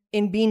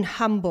in being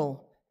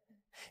humble.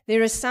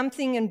 There is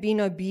something in being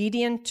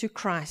obedient to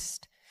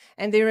Christ.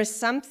 And there is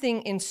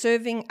something in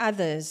serving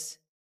others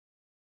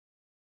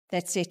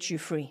that sets you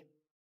free.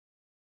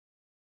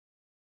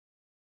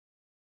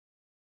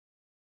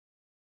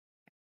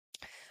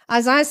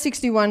 Isaiah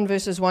 61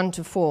 verses 1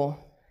 to 4.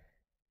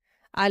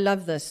 I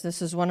love this.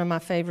 This is one of my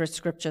favorite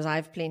scriptures. I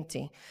have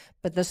plenty,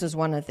 but this is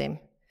one of them.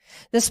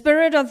 The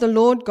Spirit of the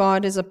Lord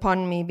God is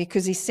upon me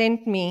because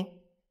the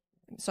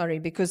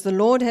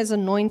Lord has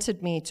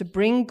anointed me to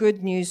bring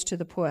good news to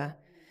the poor.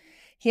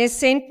 He has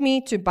sent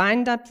me to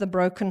bind up the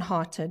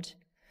brokenhearted,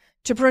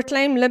 to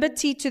proclaim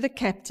liberty to the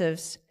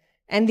captives,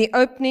 and the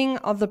opening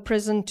of the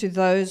prison to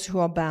those who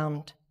are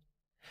bound,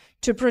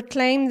 to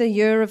proclaim the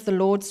year of the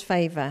Lord's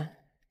favor,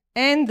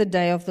 and the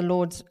day of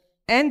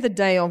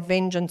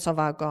vengeance of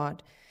our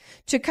God,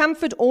 to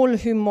comfort all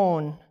who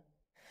mourn,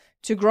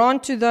 to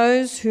grant to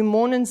those who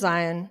mourn in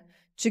Zion,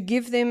 to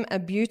give them a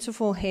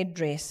beautiful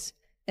headdress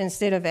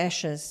instead of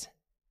ashes,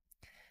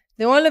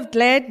 the oil of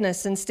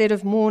gladness instead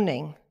of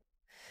mourning,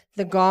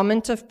 the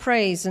garment of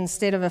praise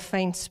instead of a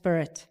faint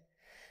spirit,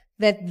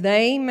 that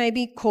they may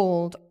be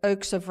called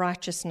oaks of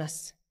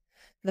righteousness,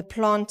 the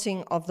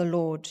planting of the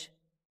Lord,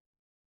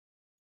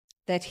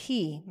 that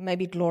he may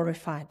be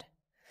glorified.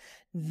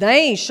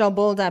 They shall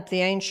build up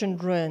the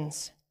ancient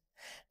ruins.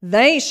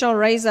 They shall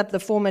raise up the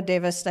former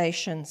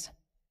devastations.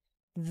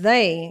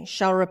 They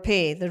shall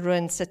repair the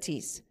ruined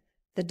cities,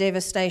 the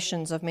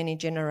devastations of many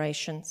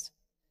generations.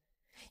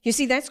 You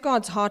see, that's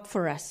God's heart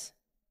for us.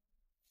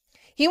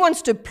 He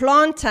wants to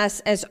plant us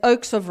as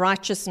oaks of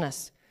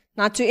righteousness.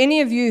 Now, to any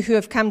of you who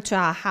have come to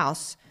our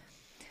house,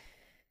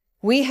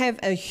 we have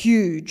a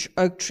huge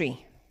oak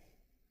tree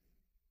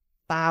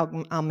by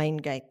our main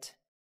gate.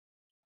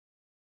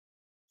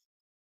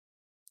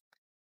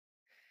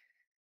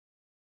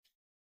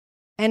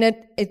 And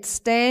it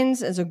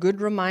stands as a good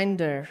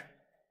reminder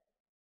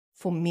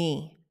for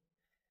me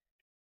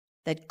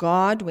that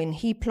God, when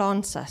He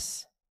plants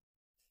us,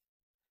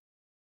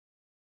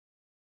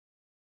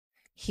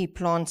 He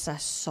plants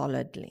us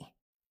solidly.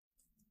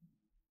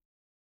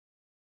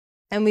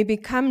 And we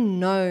become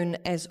known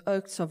as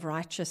oaks of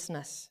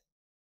righteousness.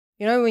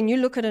 You know, when you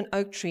look at an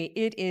oak tree,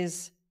 it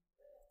is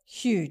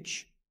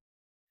huge.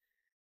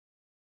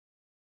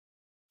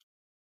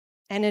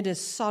 And it is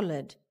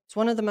solid. It's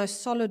one of the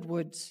most solid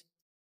woods.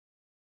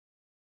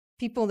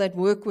 People that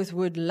work with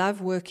wood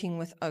love working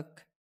with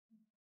oak.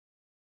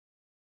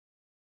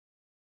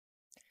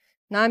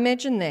 Now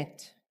imagine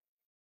that.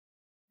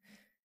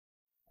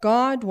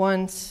 God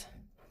wants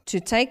to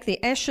take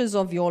the ashes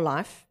of your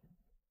life,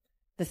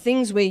 the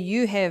things where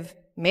you have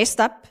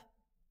messed up,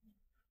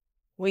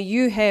 where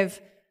you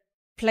have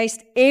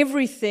placed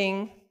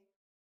everything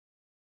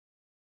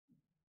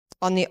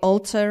on the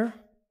altar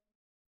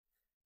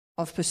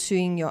of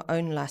pursuing your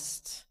own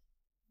lusts,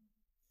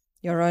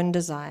 your own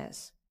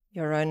desires,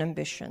 your own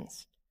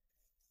ambitions,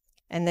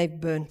 and they've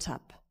burnt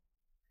up.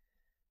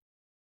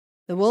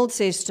 The world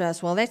says to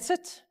us, well, that's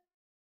it.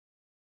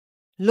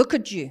 Look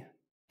at you.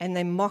 And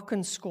they mock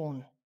and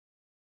scorn.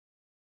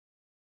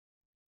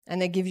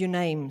 And they give you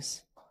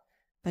names.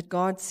 But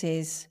God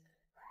says,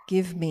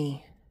 give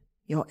me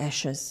your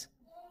ashes.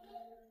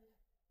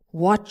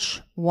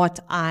 Watch what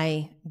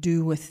I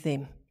do with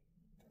them.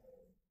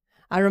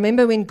 I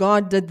remember when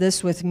God did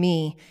this with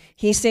me,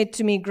 He said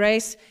to me,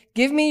 Grace,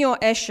 give me your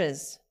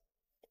ashes.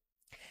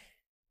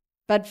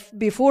 But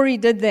before He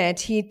did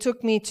that, He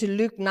took me to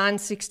Luke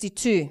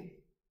 9:62,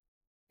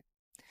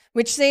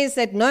 which says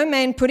that no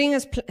man putting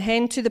his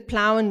hand to the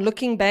plow and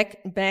looking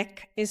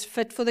back is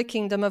fit for the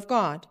kingdom of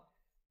God.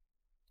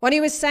 What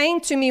He was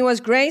saying to me was,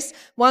 Grace,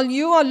 while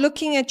you are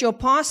looking at your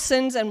past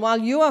sins and while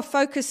you are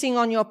focusing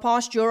on your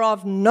past, you're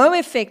of no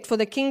effect for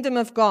the kingdom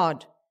of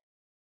God.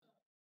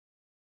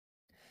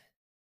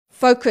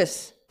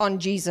 Focus on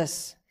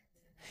Jesus.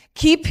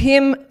 Keep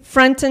Him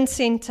front and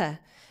center,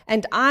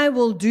 and I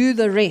will do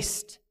the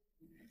rest.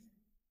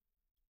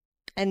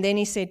 And then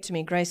He said to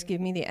me, Grace, give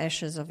me the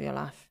ashes of your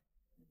life.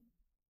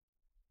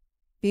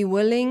 Be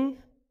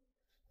willing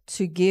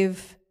to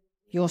give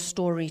your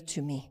story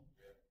to me.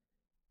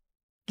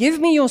 Give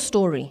me your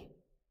story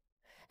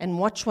and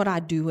watch what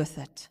I do with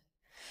it.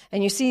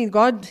 And you see,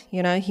 God,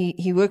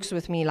 He works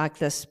with me like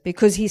this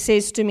because He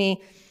says to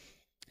me,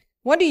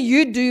 what do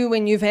you do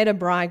when you've had a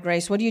bride,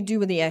 Grace? What do you do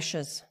with the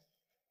ashes?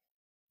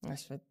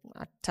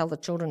 I tell the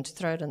children to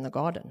throw it in the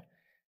garden.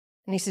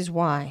 And He says,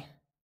 why?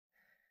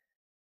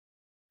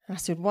 And I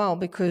said, well,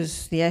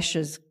 because the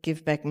ashes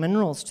give back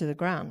minerals to the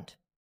ground.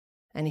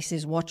 And he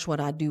says, watch what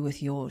I do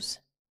with yours.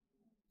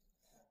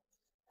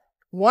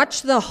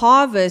 Watch the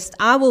harvest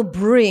I will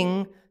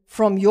bring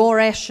from your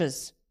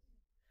ashes.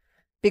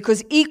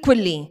 Because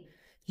equally,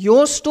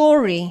 your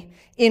story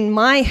in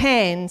my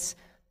hands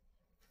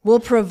will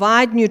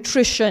provide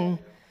nutrition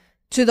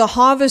to the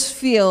harvest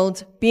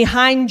field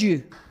behind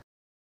you.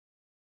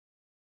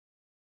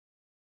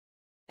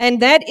 And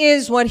that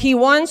is what he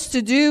wants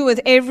to do with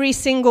every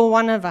single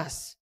one of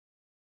us.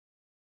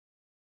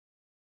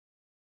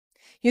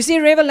 You see,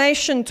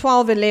 Revelation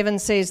 12:11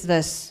 says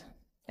this,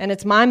 and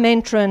it's my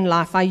mantra in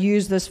life. I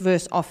use this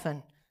verse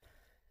often,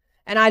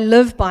 and I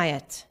live by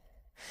it.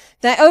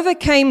 They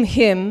overcame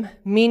him,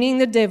 meaning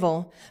the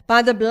devil,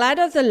 by the blood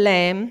of the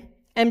Lamb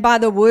and by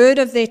the word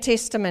of their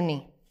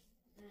testimony.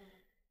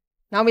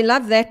 Now we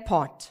love that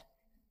part.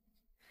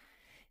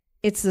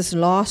 It's this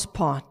last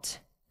part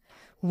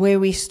where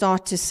we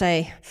start to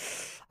say,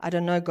 I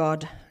don't know,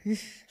 God.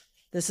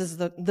 This is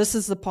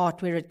the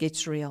part where it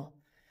gets real.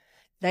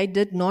 They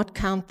did not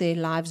count their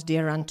lives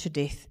dear unto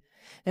death.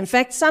 In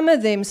fact, some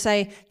of them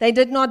say they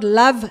did not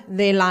love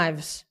their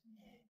lives,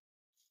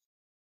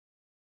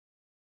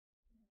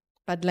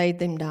 but laid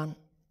them down.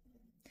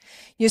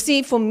 You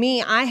see, for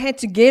me, I had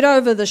to get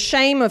over the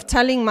shame of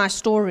telling my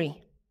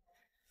story.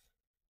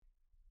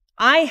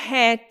 I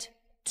had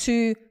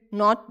to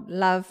not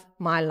love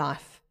my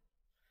life.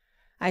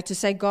 I had to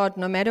say, God,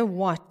 no matter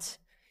what,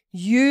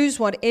 use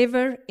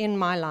whatever in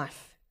my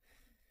life.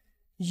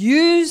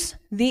 Use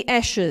the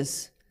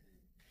ashes.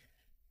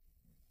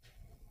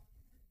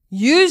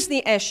 Use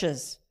the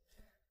ashes,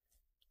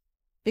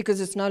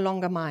 because it's no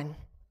longer mine.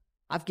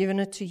 I've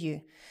given it to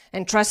you.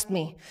 And trust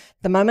me,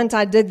 the moment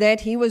I did that,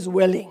 he was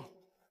willing,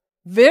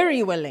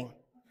 very willing.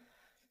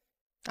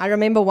 I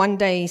remember one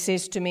day he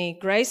says to me,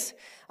 Grace,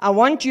 I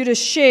want you to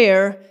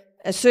share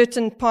a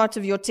certain part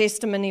of your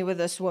testimony with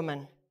this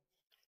woman.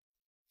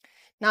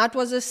 Now, it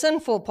was a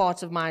sinful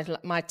part of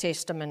my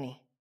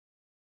testimony.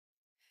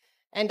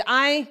 And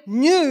I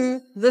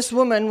knew this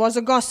woman was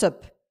a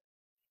gossip.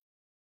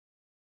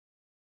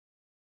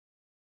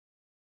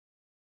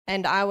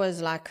 And I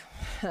was like,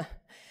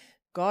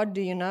 God,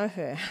 do you know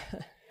her?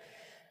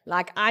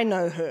 Like I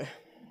know her.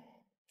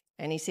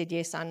 And he said,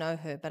 yes, I know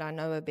her, but I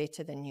know her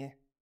better than you.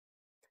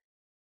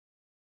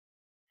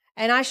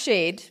 And I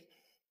shared.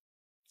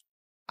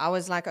 I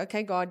was like,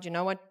 okay, God, you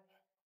know what?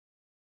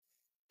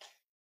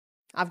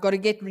 I've got to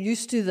get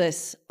used to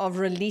this of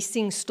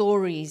releasing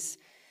stories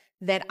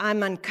that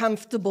I'm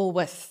uncomfortable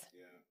with,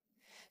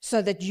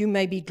 so that you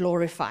may be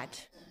glorified.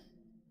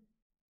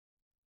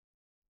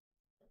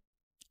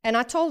 And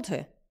I told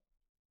her.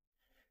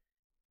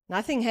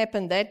 Nothing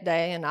happened that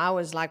day, and I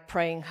was like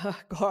praying, oh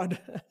God.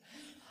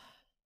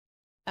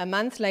 A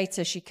month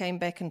later, she came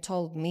back and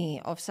told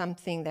me of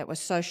something that was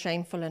so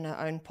shameful in her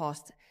own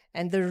past.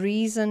 And the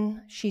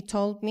reason she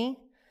told me,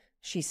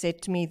 she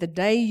said to me, the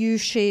day you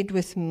shared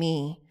with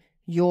me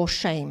your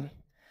shame,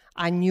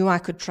 I knew I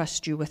could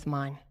trust you with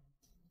mine.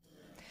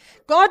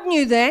 God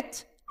knew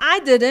that. I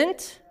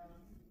didn't.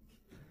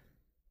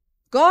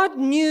 God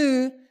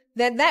knew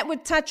that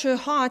would touch her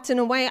heart in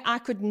a way I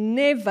could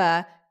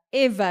never,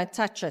 ever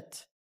touch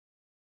it.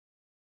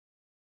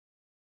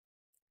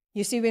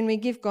 You see, when we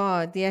give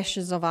God the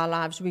ashes of our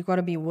lives, we've got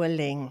to be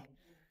willing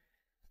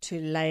to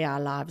lay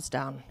our lives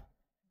down,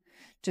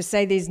 to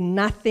say there's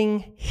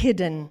nothing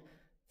hidden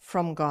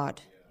from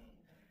God.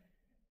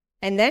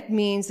 And that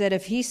means that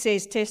if he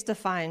says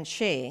testify and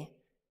share,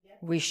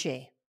 we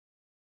share.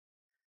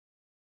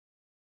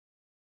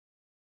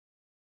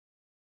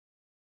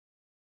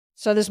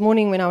 So this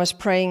morning when I was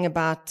praying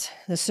about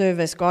the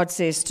service, God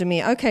says to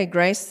me, okay,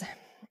 Grace,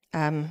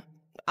 let me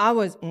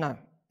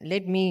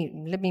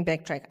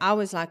backtrack. I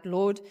was like,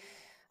 Lord,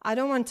 I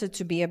don't want it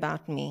to be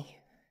about me.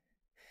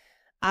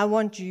 I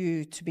want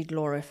you to be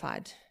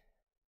glorified.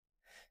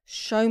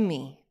 Show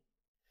me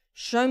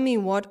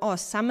what are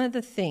some of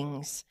the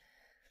things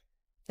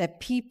that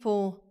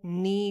people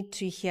need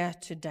to hear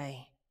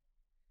today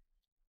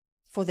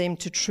for them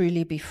to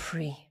truly be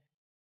free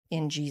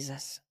in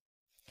Jesus.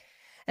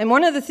 And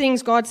one of the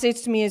things God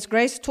says to me is,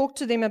 Grace, talk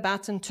to them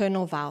about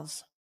internal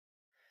vows.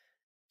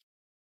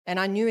 And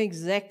I knew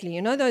exactly,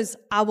 you know those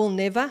I will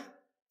never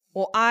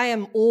or I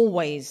am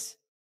always.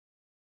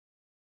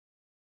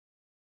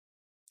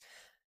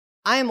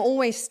 I am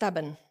always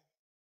stubborn.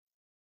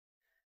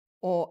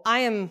 Or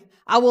I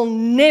will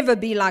never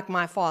be like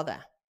my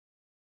father.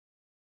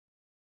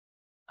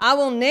 I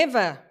will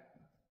never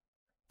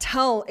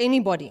tell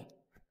anybody.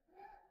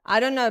 I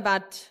don't know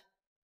about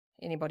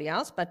anybody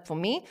else, but for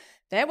me,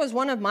 that was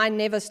one of my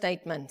never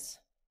statements.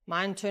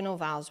 My internal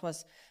vows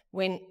was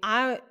when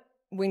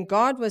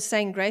God was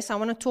saying, Grace, I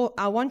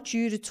want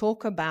you to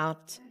talk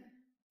about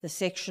the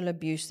sexual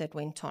abuse that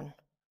went on.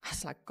 I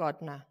was like,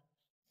 God, no.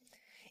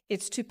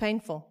 It's too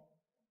painful.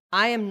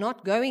 I am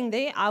not going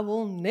there. I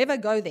will never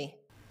go there.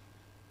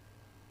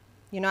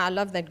 You know, I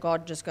love that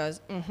God just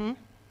goes,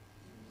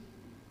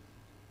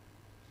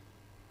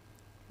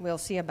 We'll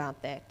see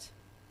about that.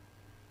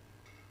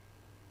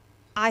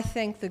 I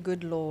thank the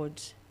good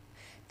Lord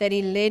that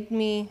He led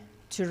me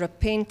to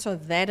repent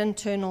of that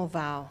internal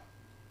vow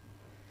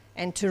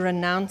and to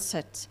renounce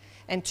it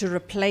and to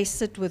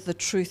replace it with the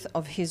truth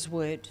of His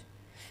word.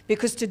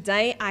 Because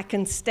today I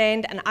can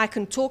stand and I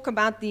can talk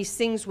about these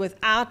things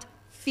without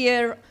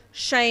fear,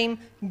 shame,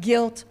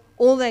 guilt,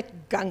 all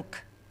that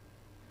gunk.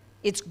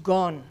 It's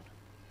gone.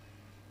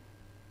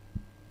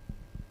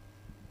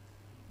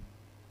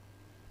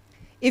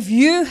 If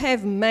you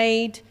have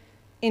made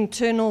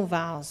internal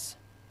vows,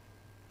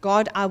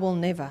 God, I will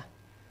never.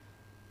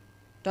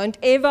 Don't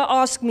ever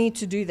ask me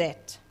to do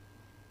that.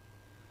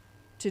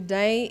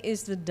 Today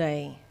is the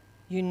day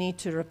you need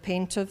to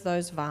repent of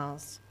those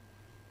vows,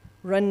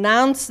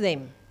 renounce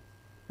them,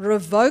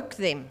 revoke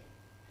them,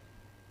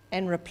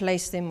 and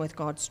replace them with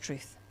God's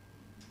truth.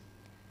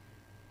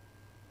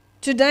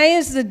 Today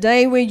is the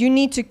day where you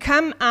need to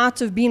come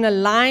out of being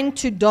aligned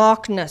to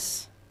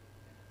darkness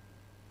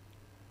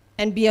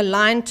and be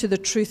aligned to the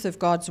truth of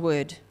God's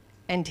word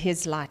and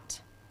His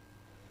light.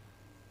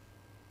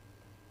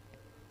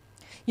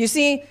 You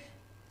see,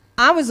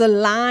 I was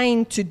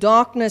aligned to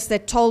darkness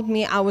that told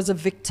me I was a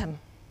victim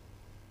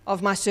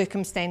of my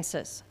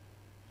circumstances.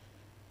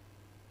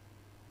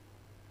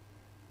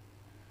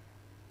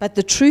 But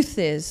the truth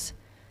is,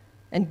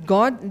 and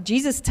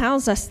Jesus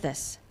tells us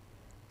this,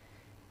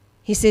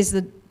 He says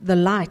that the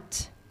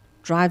light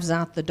drives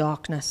out the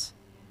darkness.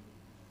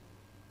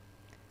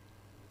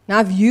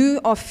 Now, if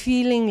you are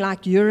feeling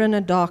like you're in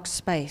a dark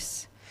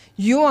space,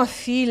 you are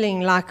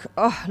feeling like,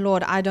 oh,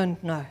 Lord, I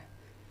don't know.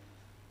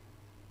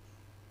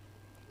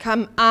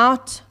 Come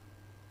out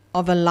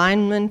of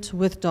alignment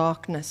with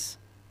darkness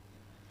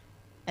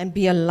and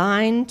be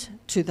aligned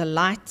to the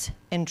light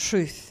and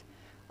truth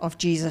of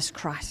Jesus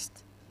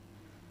Christ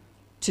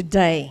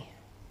today.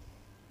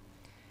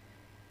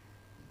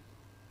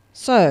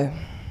 So,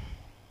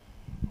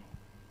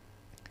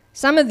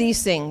 some of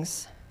these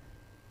things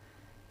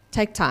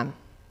take time.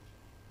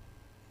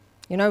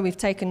 You know, we've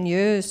taken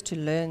years to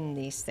learn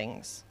these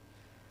things.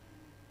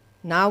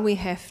 Now we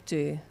have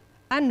to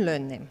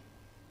unlearn them.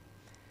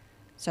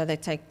 So they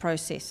take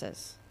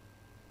processes.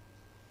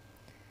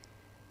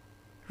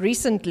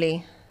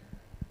 Recently,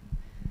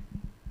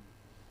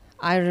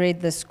 I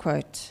read this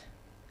quote.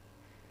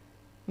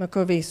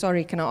 Makovi,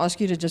 sorry, can I ask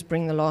you to just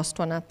bring the last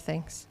one up?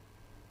 Thanks.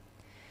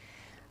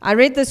 I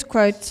read this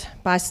quote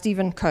by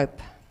Stephen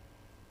Cope.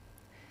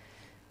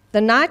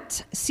 The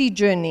night sea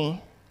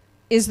journey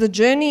is the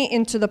journey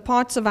into the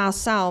parts of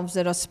ourselves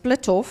that are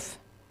split off,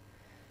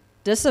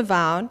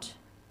 disavowed,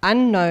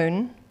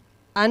 unknown,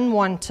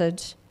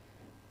 unwanted,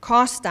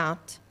 cast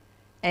out,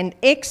 and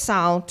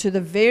exiled to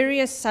the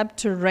various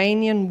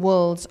subterranean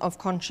worlds of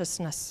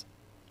consciousness.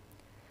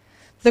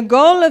 The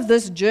goal of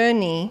this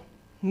journey,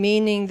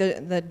 meaning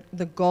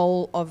the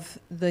goal of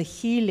the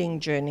healing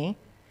journey,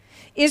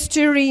 is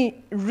to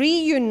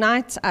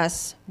reunite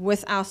us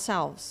with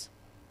ourselves.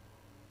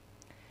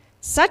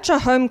 Such a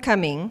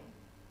homecoming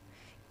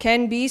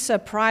can be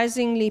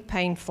surprisingly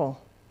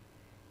painful,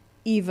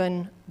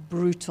 even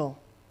brutal.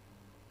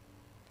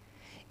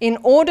 In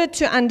order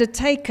to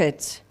undertake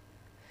it,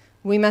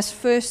 we must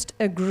first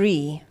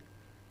agree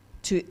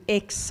to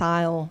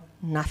exile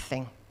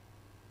nothing.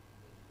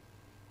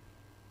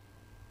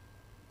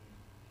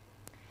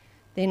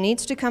 There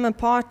needs to come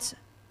a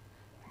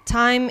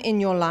time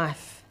in your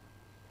life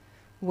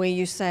where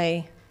you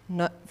say,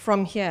 no,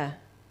 from here,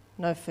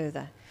 no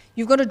further.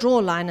 You've got to draw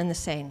a line in the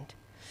sand.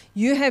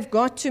 You have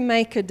got to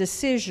make a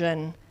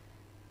decision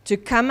to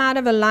come out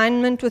of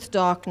alignment with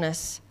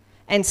darkness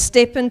and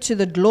step into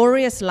the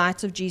glorious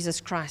light of Jesus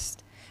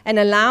Christ and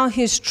allow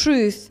His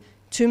truth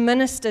to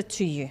minister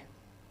to you.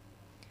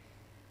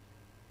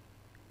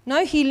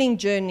 No healing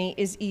journey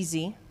is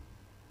easy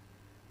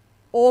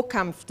or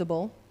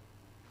comfortable,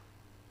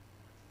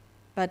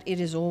 but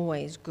it is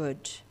always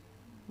good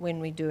when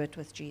we do it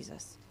with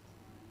Jesus.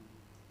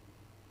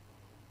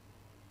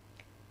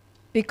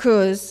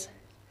 Because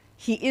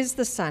He is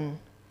the Son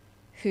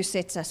who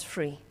sets us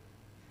free,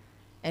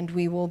 and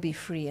we will be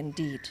free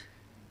indeed.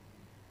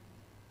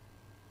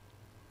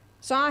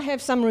 So I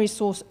have some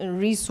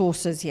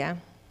resources here.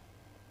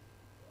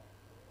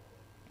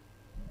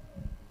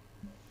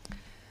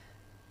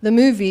 The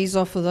movies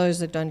are for those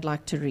that don't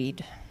like to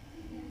read.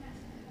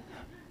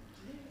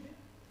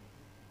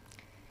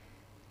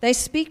 They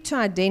speak to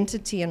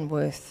identity and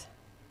worth.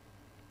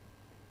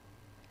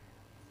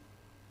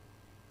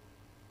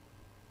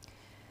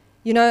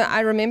 You know,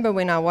 I remember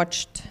when I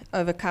watched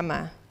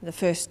Overcomer the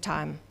first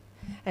time,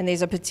 and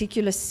there's a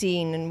particular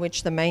scene in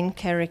which the main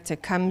character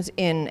comes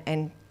in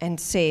and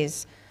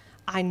says,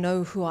 I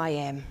know who I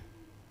am.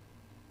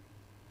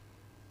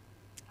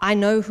 I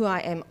know who I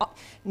am.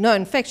 No,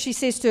 in fact, she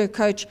says to her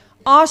coach,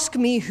 ask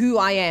me who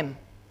I am.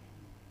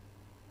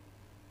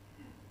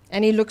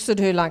 And he looks at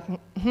her like,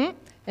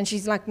 and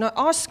she's like, no,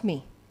 ask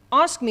me.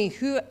 Ask me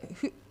who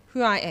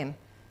I am.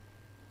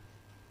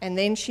 And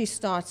then she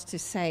starts to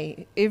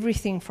say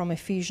everything from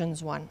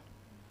Ephesians 1.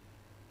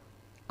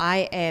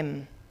 I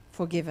am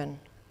forgiven.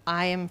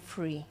 I am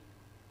free.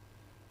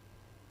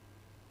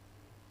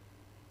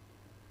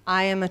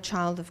 I am a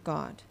child of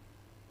God.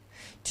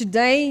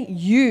 Today,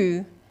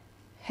 you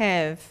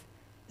have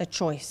a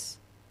choice.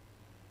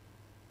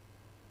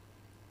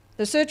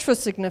 The Search for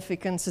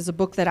Significance is a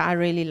book that I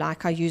really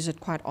like. I use it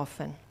quite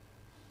often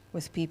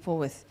with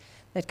people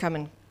that come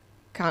and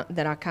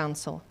that I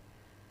counsel.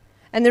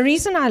 And the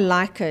reason I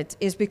like it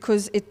is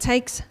because it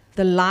takes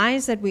the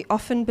lies that we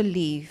often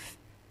believe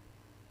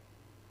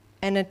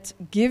and it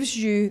gives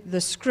you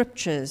the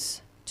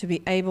scriptures to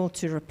be able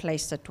to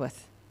replace it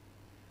with.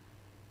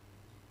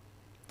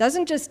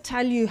 Doesn't just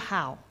tell you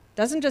how.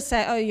 Doesn't just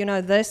say, oh, you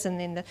know, this and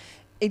then that.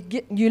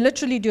 You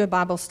literally do a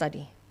Bible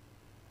study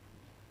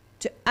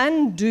to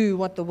undo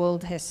what the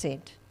world has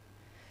said.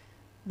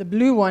 The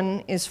blue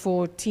one is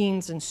for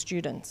teens and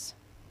students.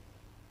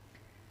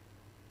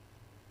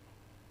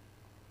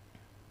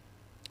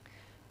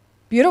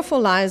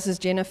 Beautiful Lies is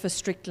Jennifer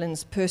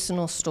Strickland's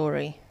personal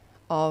story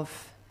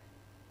of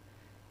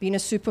being a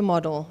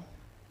supermodel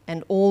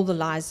and all the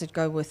lies that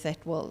go with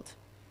that world,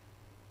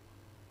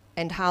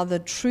 and how the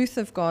truth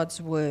of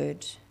God's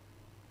word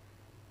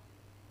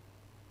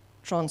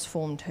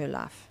transformed her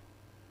life.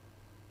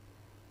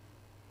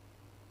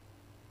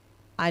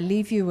 I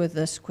leave you with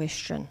this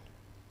question.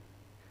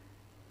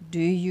 Do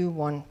you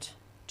want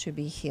to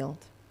be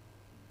healed?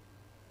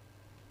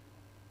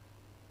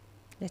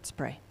 Let's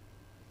pray.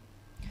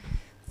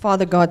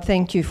 Father God,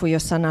 thank you for your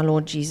Son, our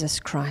Lord Jesus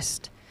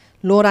Christ.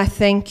 Lord, I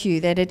thank you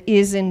that it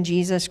is in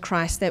Jesus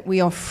Christ that we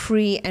are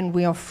free and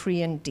we are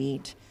free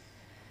indeed.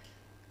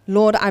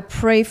 Lord, I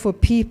pray for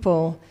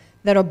people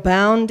that are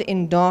bound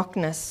in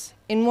darkness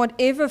in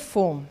whatever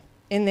form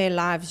in their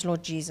lives,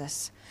 Lord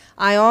Jesus.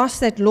 I ask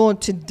that,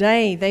 Lord,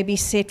 today they be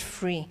set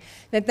free,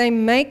 that they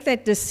make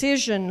that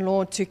decision,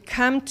 Lord, to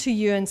come to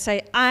you and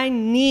say, I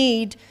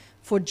need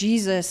for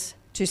Jesus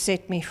to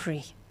set me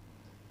free.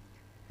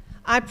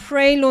 I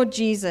pray, Lord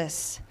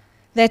Jesus,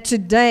 that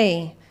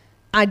today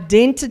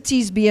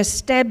identities be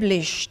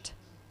established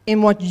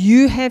in what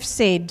you have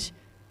said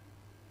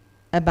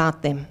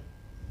about them.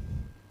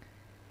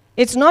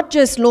 It's not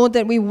just, Lord,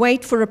 that we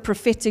wait for a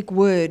prophetic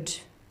word,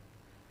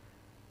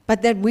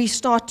 but that we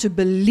start to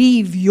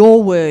believe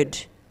your word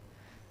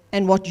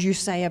and what you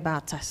say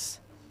about us.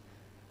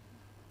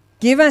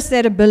 Give us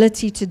that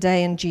ability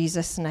today in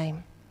Jesus'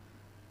 name.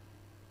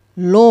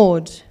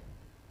 Lord,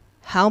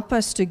 help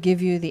us to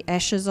give you the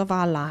ashes of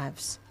our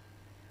lives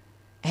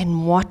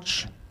and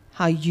watch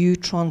how you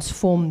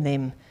transform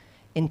them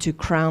into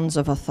crowns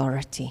of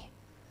authority.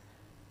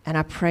 And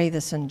I pray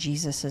this in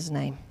Jesus'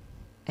 name.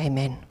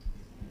 Amen.